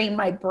retrain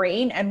my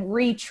brain and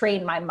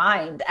retrain my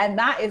mind. And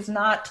that is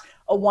not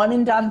a one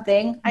and done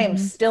thing. I am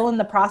still in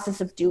the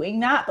process of doing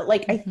that. But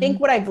like, I think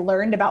what I've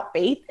learned about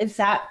faith is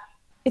that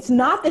it's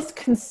not this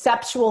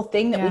conceptual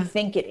thing that we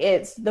think it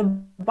is. The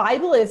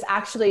Bible is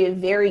actually a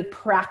very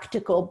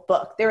practical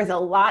book. There is a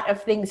lot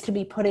of things to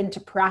be put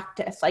into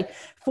practice. Like,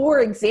 for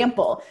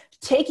example,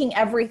 taking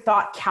every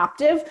thought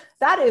captive,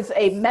 that is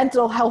a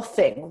mental health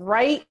thing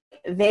right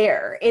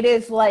there. It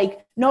is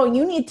like, no,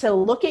 you need to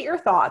look at your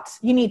thoughts.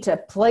 You need to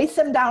place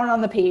them down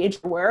on the page,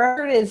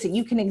 wherever it is that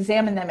you can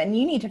examine them, and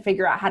you need to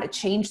figure out how to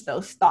change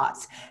those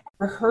thoughts,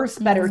 rehearse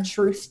better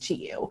truths to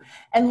you.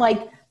 And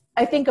like,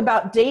 I think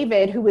about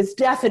David, who was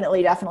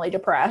definitely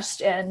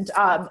depressed. And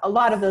a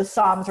lot of those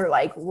Psalms are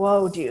like,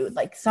 whoa, dude,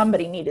 like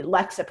somebody needed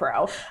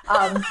Lexapro.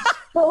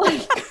 But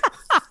like,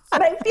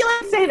 and I feel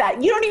like I say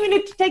that. You don't even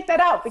need to take that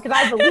out, because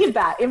I believe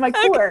that in my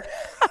core.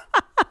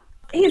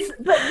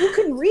 But you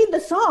can read the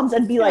Psalms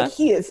and be like,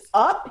 he is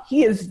up,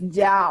 he is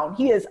down,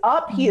 he is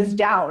up, he is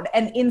down.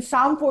 And in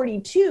Psalm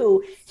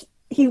 42,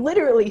 he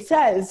literally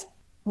says,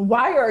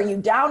 why are you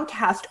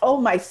downcast, oh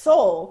my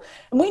soul?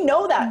 And we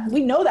know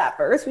that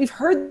verse. We've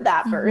heard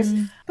that verse.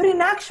 But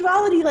in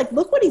actuality, like,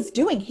 look what he's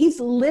doing.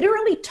 He's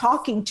literally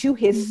talking to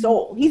his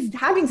soul. He's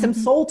having some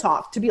soul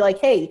talk to be like,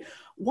 hey,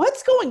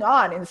 what's going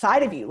on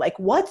inside of you? Like,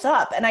 what's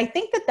up? And I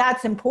think that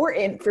that's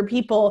important for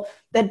people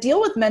that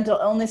deal with mental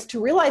illness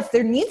to realize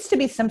there needs to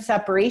be some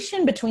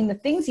separation between the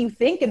things you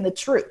think and the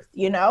truth,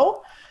 you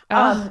know?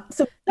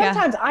 So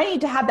sometimes I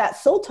need to have that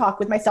soul talk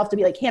with myself to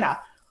be like, Hannah,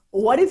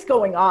 what is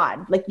going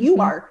on? Like,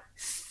 you are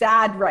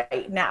sad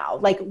right now.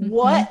 Like,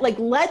 what, like,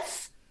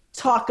 let's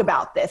talk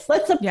about this.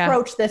 Let's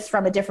approach this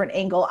from a different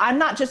angle. I'm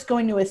not just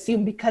going to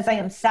assume because I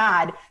am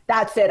sad,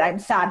 that's it, I'm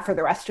sad for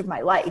the rest of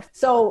my life.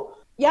 So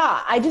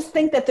yeah, I just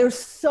think that there's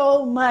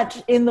so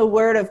much in the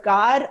Word of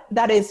God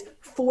that is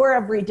for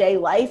everyday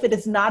life. It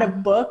is not a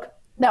book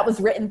that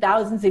was written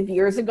thousands of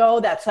years ago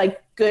that's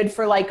like good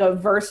for like a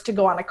verse to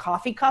go on a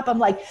coffee cup. I'm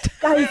like,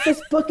 guys,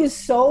 this book is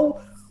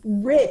so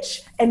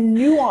rich and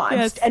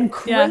nuanced and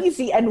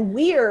crazy and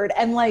weird.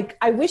 And like,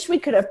 I wish we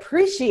could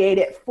appreciate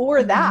it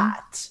for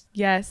that.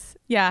 Yes.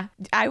 Yeah.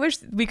 I wish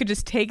we could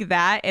just take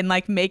that and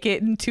like make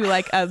it into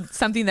like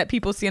something that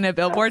people see on a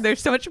billboard.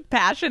 There's so much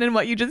passion in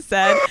what you just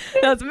said.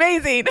 That was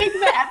amazing. Take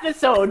the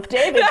episode.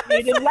 David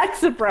needed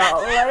Lexapro.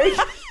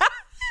 Like,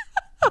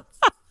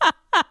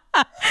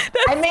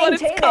 I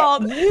maintain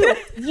it.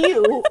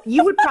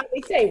 You would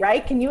probably say,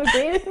 right? Can you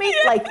agree with me?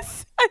 Yes, like,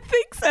 I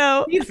think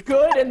so. He's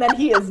good and then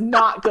he is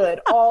not good,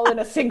 all in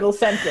a single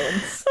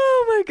sentence.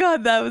 Oh my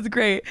God, that was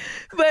great.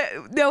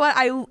 But no,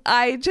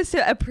 I just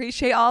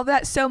appreciate all of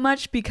that so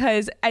much,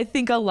 because I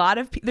think a lot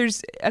of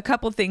there's a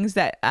couple things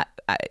that I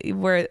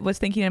was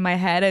thinking in my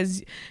head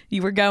as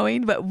you were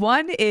going. But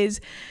one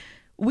is,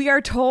 we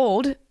are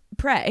told,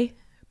 pray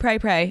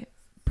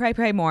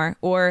more,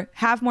 or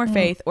have more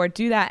faith, or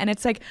do that. And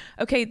it's like,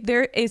 okay,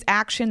 there is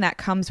action that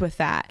comes with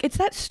that. It's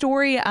that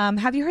story.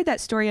 Have you heard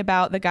that story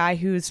about the guy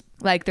who's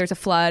like, there's a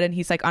flood and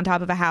he's like on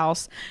top of a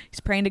house. He's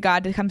praying to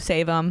God to come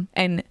save him.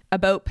 And a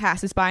boat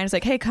passes by and is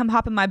like, hey, come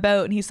hop in my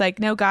boat. And he's like,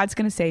 no, God's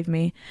going to save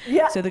me.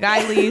 Yeah. So the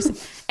guy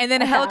leaves, and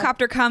then a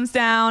helicopter comes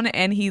down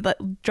and he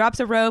drops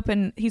a rope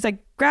and he's like,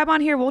 grab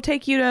on here, we'll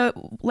take you to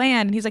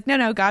land. And he's like,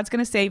 no, God's going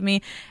to save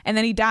me. And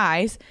then he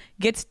dies,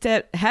 gets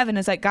to heaven,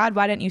 is like, God,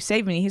 why didn't you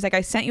save me? He's like,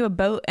 I sent you a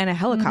boat and a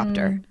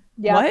helicopter.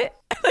 Yeah. What?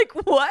 Like,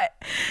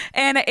 what?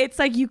 And it's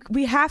like,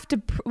 we have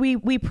to,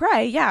 we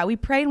pray. Yeah. We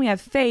pray and we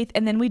have faith,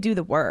 and then we do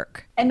the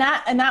work. And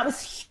that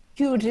was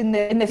huge in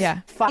this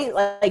fight,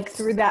 like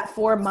through that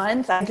 4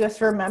 months. I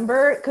just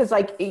remember, because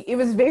like it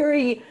was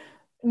very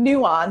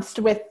nuanced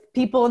with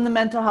people in the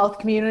mental health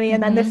community,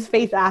 and then this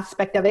faith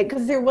aspect of it,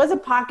 because there was a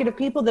pocket of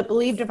people that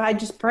believed if I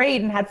just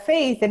prayed and had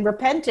faith and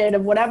repented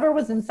of whatever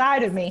was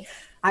inside of me,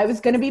 I was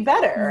going to be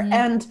better.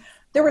 And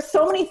there were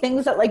so many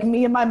things that like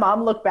me and my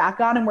mom look back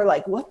on and we're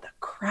like, what the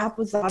crap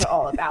was that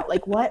all about?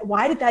 Like,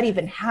 why did that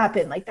even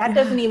happen? Like, that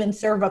doesn't even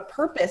serve a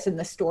purpose in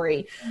the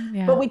story.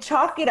 But we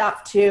chalk it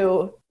up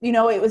to,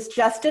 it was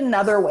just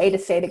another way to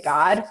say to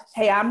God,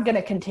 hey, I'm going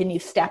to continue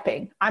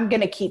stepping. I'm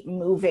going to keep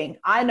moving.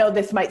 I know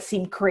this might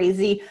seem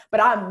crazy, but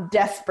I'm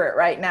desperate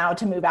right now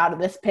to move out of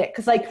this pit.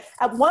 Because like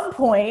at one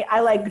point I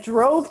like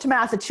drove to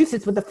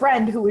Massachusetts with a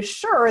friend who was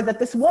sure that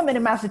this woman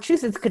in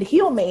Massachusetts could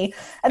heal me.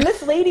 And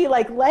this lady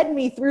like led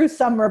me through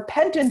some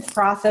repentance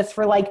process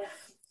for like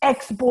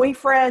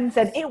ex-boyfriends,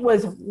 and it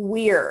was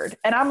weird.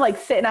 And I'm like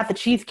sitting at the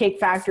Cheesecake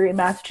Factory in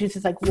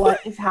Massachusetts, like, what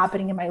is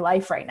happening in my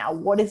life right now?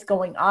 What is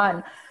going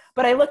on?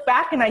 But I look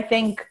back and I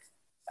think,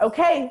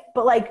 okay,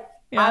 but like,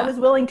 I was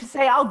willing to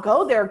say, I'll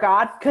go there,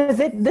 God, because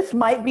this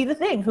might be the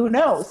thing. Who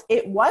knows?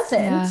 It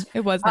wasn't. Yeah,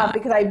 it was not.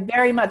 Because I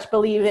very much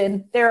believe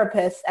in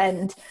therapists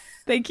and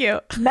thank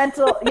you.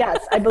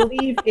 Yes, I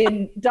believe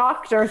in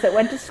doctors that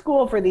went to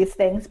school for these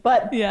things.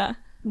 But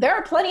there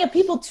are plenty of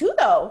people too,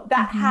 though,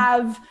 that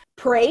have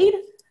prayed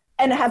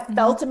and have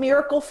felt a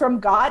miracle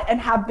from God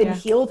and have been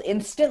healed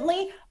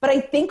instantly. But I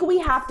think we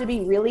have to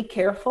be really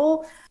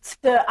careful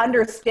to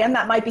understand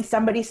that might be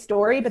somebody's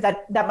story, but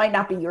that might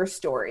not be your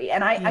story.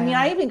 And I mean,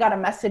 I even got a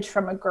message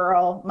from a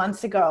girl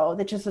months ago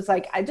that just was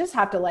like, I just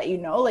have to let you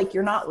know, like,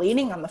 you're not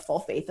leaning on the full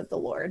faith of the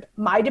Lord.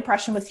 My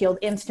depression was healed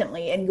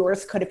instantly, and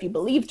yours could if you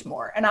believed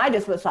more. And I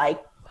just was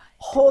like,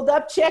 hold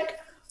up, chick.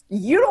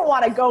 You don't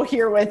want to go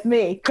here with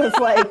me. Cause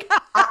like,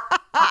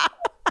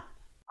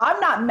 I'm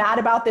not mad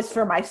about this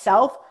for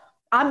myself.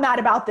 I'm mad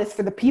about this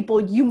for the people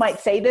you might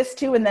say this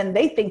to, and then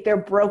they think they're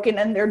broken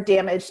and they're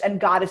damaged and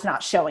God is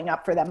not showing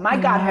up for them. My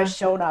God has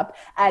shown up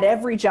at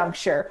every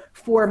juncture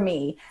for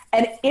me.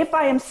 And if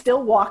I am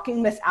still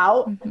walking this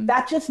out,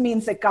 that just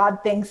means that God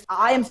thinks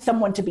I am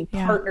someone to be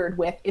partnered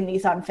with in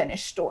these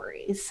unfinished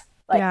stories.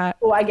 Like,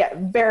 I get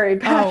very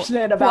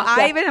passionate about that.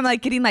 I even am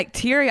like getting like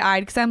teary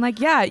eyed, because I'm like,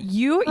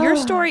 your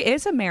story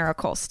is a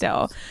miracle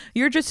still.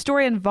 Your just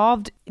story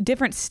involved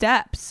different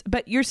steps,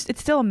 but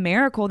it's still a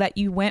miracle that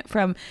you went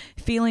from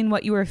feeling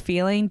what you were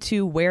feeling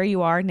to where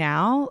you are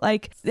now.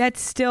 Like,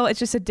 it's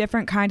just a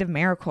different kind of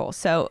miracle.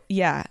 So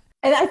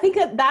And I think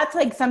that's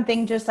like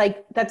something just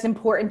like that's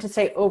important to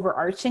say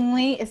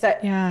overarchingly, is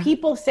that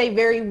people say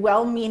very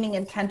well-meaning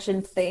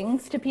intentioned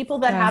things to people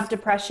that have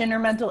depression or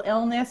mental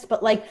illness.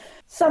 But like,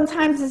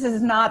 sometimes this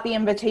is not the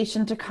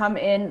invitation to come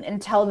in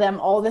and tell them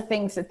all the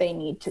things that they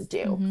need to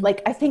do.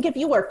 Like, I think if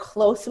you are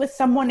close with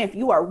someone, if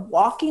you are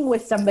walking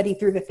with somebody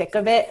through the thick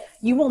of it,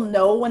 you will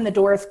know when the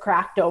door is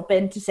cracked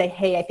open to say,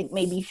 hey, I think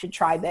maybe you should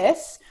try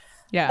this.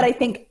 Yeah. But I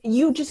think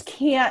you just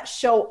can't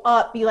show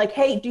up, be like,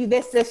 hey, do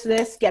this,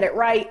 get it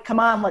right. Come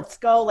on, let's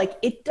go. Like,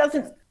 it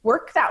doesn't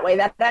work that way.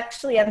 That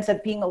actually ends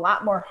up being a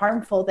lot more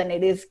harmful than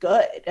it is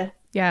good.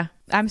 Yeah.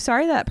 I'm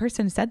sorry that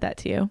person said that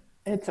to you.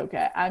 It's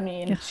okay. I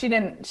mean, she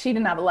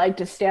didn't have a leg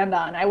to stand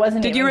on. I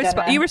wasn't. Did you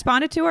respond? You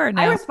responded to her? Or no?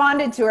 I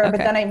responded to her, but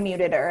then I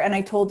muted her and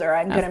I told her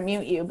I'm going to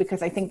mute you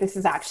because I think this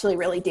is actually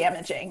really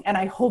damaging. And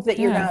I hope that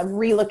you're going to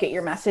relook at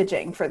your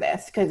messaging for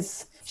this,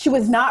 because she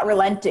was not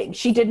relenting.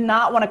 She did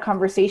not want a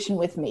conversation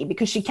with me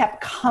because she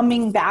kept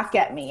coming back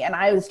at me. And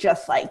I was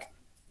just like,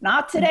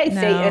 not today,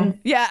 Satan.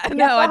 Yeah,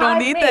 no, I don't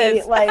need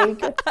this.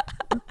 Like,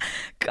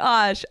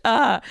 gosh.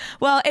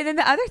 Well, and then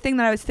the other thing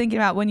that I was thinking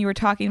about when you were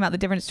talking about the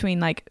difference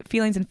between like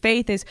feelings and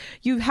faith is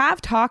you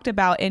have talked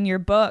about in your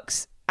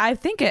books, I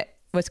think it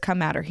was Come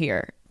Matter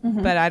Here,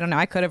 but I don't know.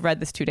 I could have read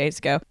this 2 days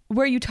ago,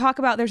 where you talk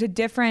about there's a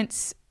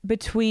difference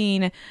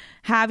between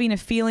having a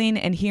feeling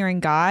and hearing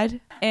God.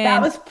 And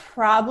that was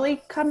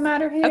probably Come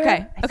Matter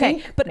Here.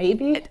 Okay. But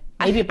maybe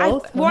Maybe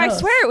both. I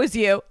swear it was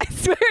you. I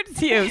swear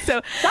it's you.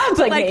 So sounds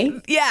like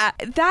me. Yeah,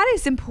 that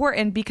is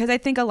important because I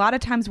think a lot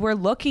of times we're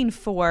looking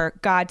for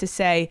God to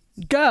say,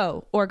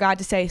 go, or God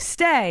to say,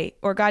 stay,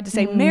 or God to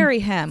say, marry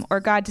him, or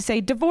God to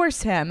say,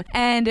 divorce him.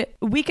 And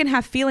we can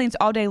have feelings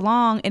all day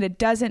long, and it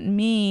doesn't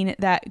mean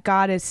that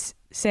God is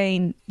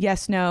saying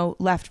yes, no,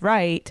 left,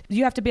 right.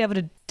 You have to be able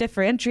to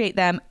differentiate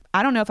them.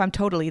 I don't know if I'm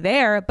totally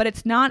there, but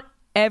it's not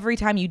every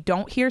time you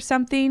don't hear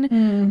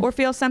something or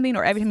feel something,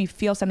 or every time you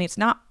feel something. It's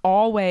not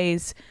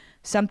always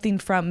something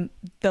from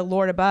the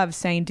Lord above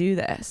saying, do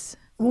this.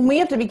 Well, we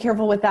have to be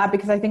careful with that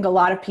because I think a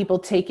lot of people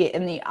take it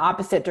in the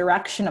opposite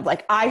direction of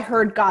like, I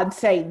heard God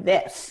say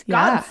this.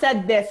 Yeah. God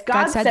said this.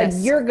 God said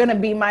this. You're going to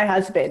be my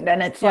husband.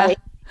 And it's like,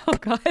 oh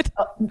God,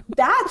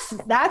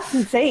 that's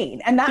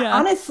insane. And that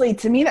honestly,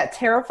 to me, that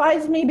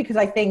terrifies me because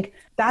I think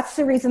that's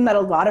the reason that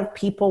a lot of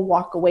people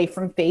walk away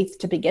from faith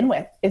to begin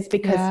with, is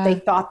because they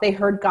thought they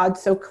heard God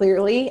so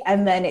clearly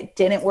and then it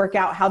didn't work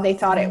out how they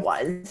thought it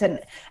was. And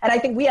I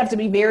think we have to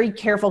be very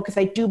careful because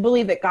I do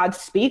believe that God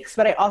speaks,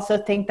 but I also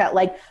think that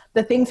like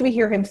the things we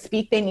hear him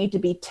speak, they need to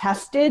be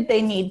tested.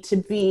 They need to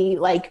be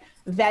like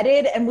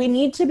vetted, and we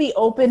need to be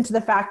open to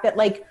the fact that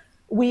like,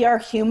 we are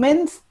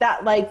humans,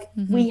 that like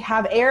we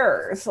have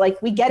errors, like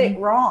we get it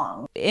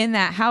wrong. In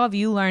that, how have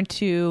you learned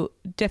to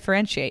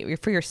differentiate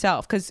for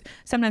yourself? Because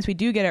sometimes we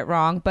do get it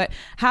wrong, but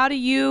how do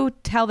you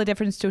tell the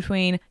difference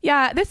between,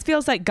 this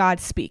feels like God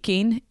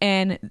speaking,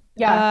 and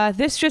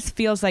this just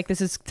feels like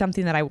this is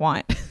something that I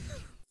want?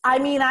 I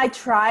mean, I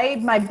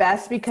tried my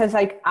best because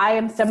like I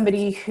am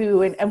somebody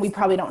who, and we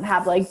probably don't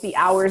have like the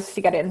hours to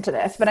get into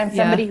this, but I'm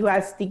somebody who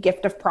has the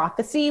gift of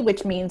prophecy,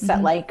 which means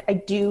that like, I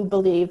do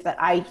believe that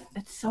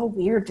it's so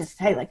weird to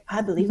say, like,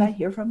 I believe I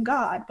hear from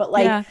God, but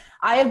like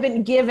I have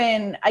been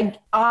given,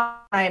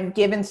 I'm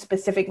given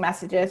specific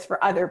messages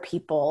for other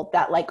people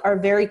that like are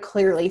very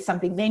clearly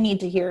something they need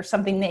to hear,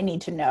 something they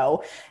need to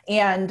know.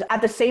 And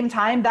at the same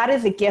time, that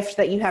is a gift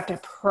that you have to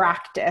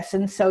practice.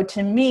 And so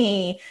to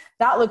me,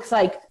 that looks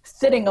like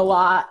sitting a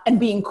lot and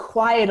being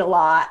quiet a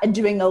lot and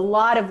doing a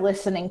lot of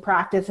listening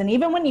practice. And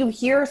even when you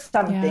hear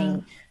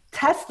something,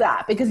 test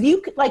that, because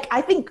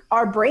I think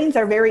our brains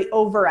are very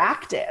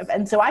overactive.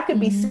 And so I could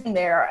be sitting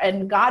there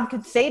and God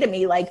could say to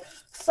me like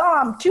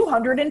Psalm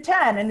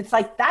 210. And it's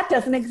like, that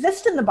doesn't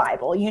exist in the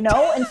Bible, you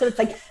know? And so it's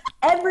like,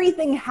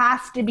 everything has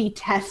to be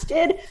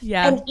tested.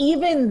 Yeah. And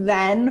even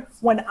then,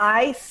 when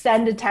I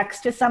send a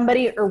text to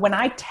somebody or when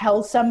I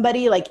tell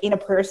somebody like in a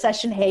prayer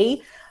session,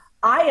 hey,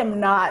 I am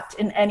not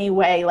in any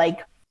way like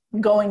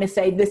going to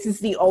say, this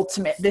is the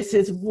ultimate, this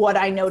is what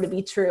I know to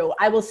be true.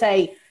 I will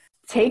say,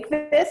 take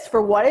this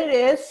for what it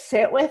is,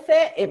 sit with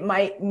it. It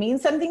might mean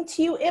something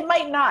to you. It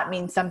might not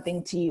mean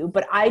something to you,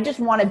 but I just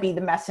want to be the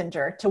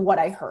messenger to what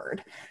I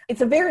heard. It's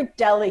a very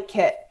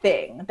delicate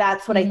thing.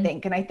 That's what I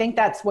think. And I think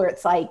that's where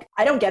it's like,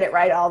 I don't get it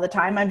right all the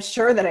time. I'm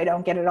sure that I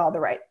don't get it all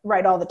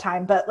right all the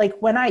time. But like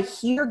when I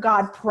hear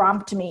God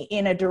prompt me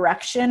in a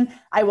direction,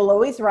 I will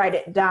always write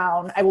it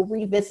down. I will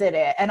revisit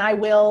it and I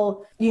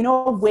will,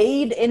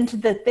 wade into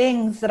the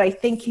things that I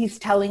think he's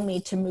telling me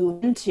to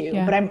move into,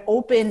 but I'm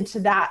open to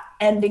that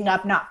ending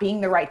up not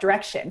being the right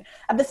direction.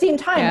 At the same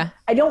time,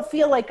 I don't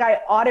feel like I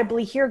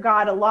audibly hear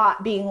God a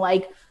lot being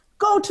like,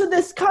 go to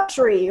this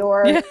country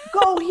or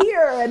go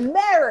here and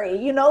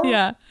marry,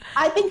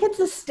 I think it's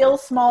a still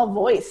small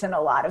voice in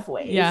a lot of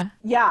ways.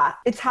 Yeah.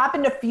 It's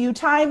happened a few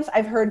times.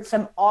 I've heard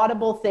some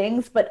audible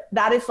things, but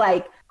that is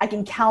like, I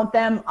can count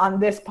them on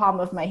this palm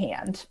of my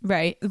hand.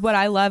 Right. What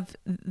I love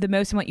the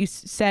most and what you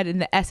said in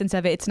the essence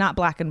of it, it's not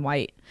black and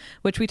white,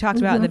 which we talked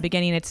about in the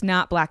beginning. It's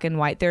not black and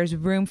white. There's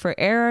room for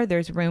error.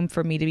 There's room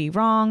for me to be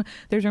wrong.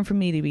 There's room for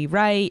me to be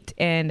right.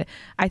 And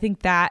I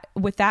think that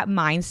with that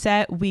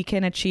mindset, we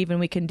can achieve and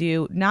we can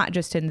do not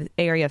just in the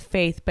area of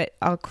faith, but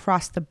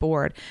across the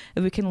board.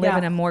 If we can live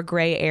in a more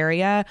gray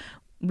area,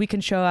 we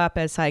can show up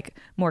as like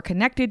more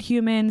connected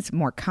humans,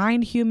 more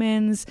kind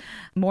humans,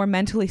 more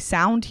mentally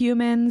sound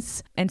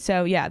humans. And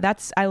so,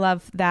 I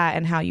love that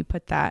and how you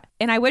put that.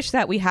 And I wish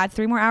that we had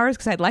 3 more hours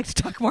because I'd like to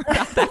talk more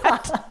about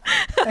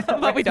that,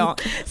 but we don't.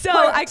 So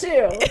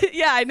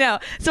I know.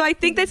 So I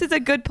think this is a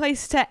good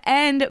place to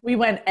end. We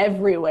went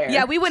everywhere.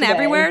 Yeah, we went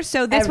everywhere.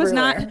 So this was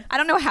not, I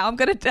don't know how I'm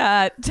going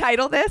to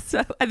title this.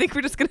 So I think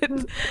we're just going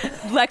to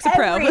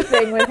Lexapro.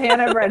 Everything with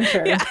Hannah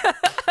Brencher.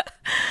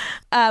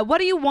 What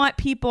do you want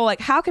people, like,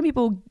 how can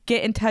people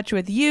get in touch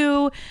with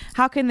you?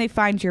 How can they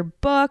find your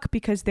book?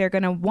 Because they're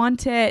going to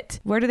want it.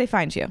 Where do they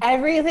find you?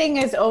 Everything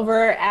is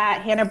over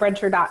at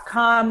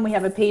hannahbrencher.com. We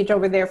have a page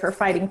over there for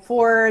Fighting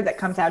Forward that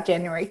comes out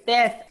January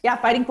 5th. Yeah,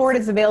 Fighting Forward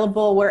is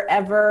available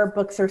wherever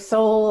books are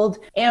sold.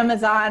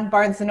 Amazon,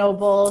 Barnes &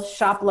 Noble,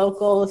 shop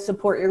local,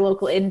 support your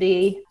local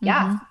indie.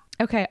 Yeah.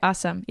 Okay,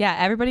 awesome. Yeah,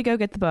 everybody go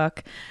get the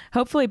book.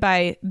 Hopefully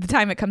by the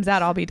time it comes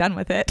out, I'll be done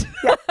with it.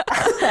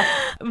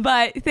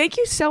 But thank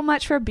you so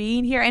much for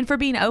being here and for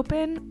being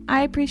open.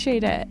 I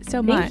appreciate it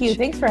so much. Thank you.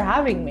 Thanks for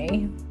having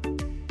me.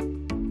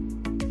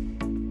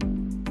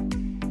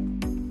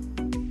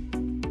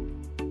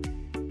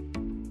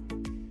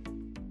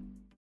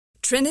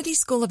 Trinity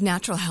School of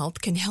Natural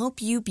Health can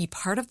help you be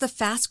part of the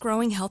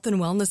fast-growing health and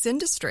wellness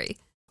industry.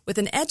 With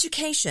an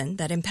education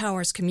that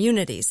empowers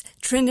communities,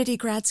 Trinity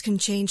grads can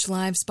change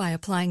lives by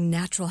applying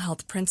natural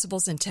health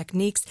principles and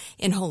techniques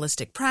in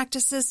holistic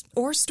practices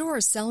or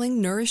stores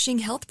selling nourishing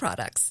health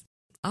products.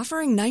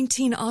 Offering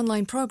 19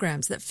 online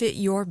programs that fit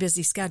your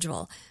busy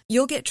schedule,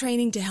 you'll get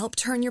training to help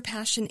turn your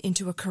passion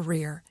into a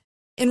career.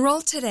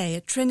 Enroll today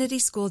at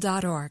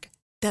trinityschool.org.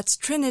 That's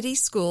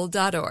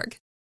trinityschool.org.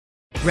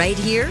 Right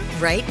here,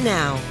 right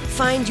now.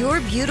 Find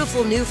your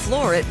beautiful new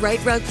floor at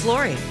Right Rug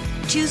Flooring.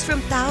 Choose from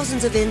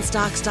thousands of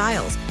in-stock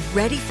styles,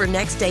 ready for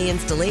next day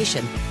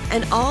installation,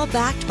 and all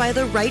backed by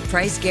the right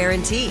price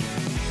guarantee.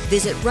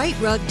 Visit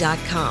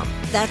rightrug.com.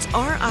 That's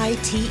RITERUG.com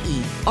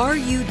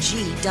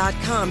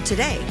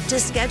today to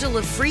schedule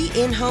a free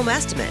in-home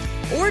estimate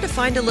or to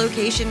find a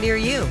location near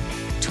you.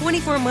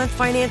 24-month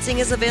financing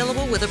is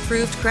available with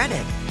approved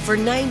credit. For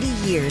 90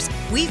 years,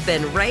 we've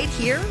been right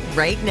here,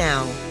 right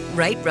now.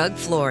 Right Rug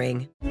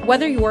Flooring.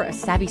 Whether you're a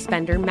savvy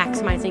spender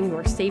maximizing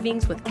your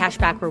savings with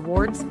cashback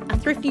rewards, a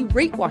thrifty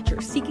rate watcher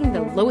seeking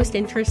the lowest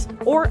interest,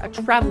 or a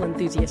travel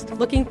enthusiast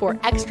looking for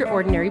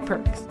extraordinary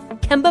perks,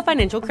 Kemba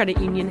Financial Credit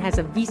Union has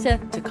a visa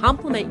to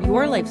complement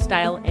your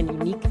lifestyle and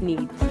unique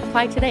needs.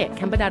 Apply today at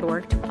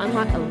Kemba.org to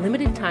unlock a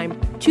limited time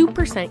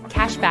 2%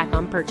 cash back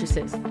on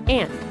purchases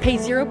and pay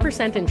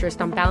 0% interest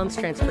on balance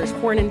transfers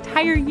for an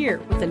entire year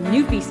with a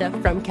new visa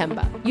from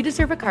Kemba. You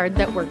deserve a card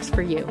that works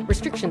for you.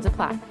 Restrictions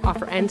apply.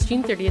 Offer ends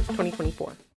June 30th, 2024.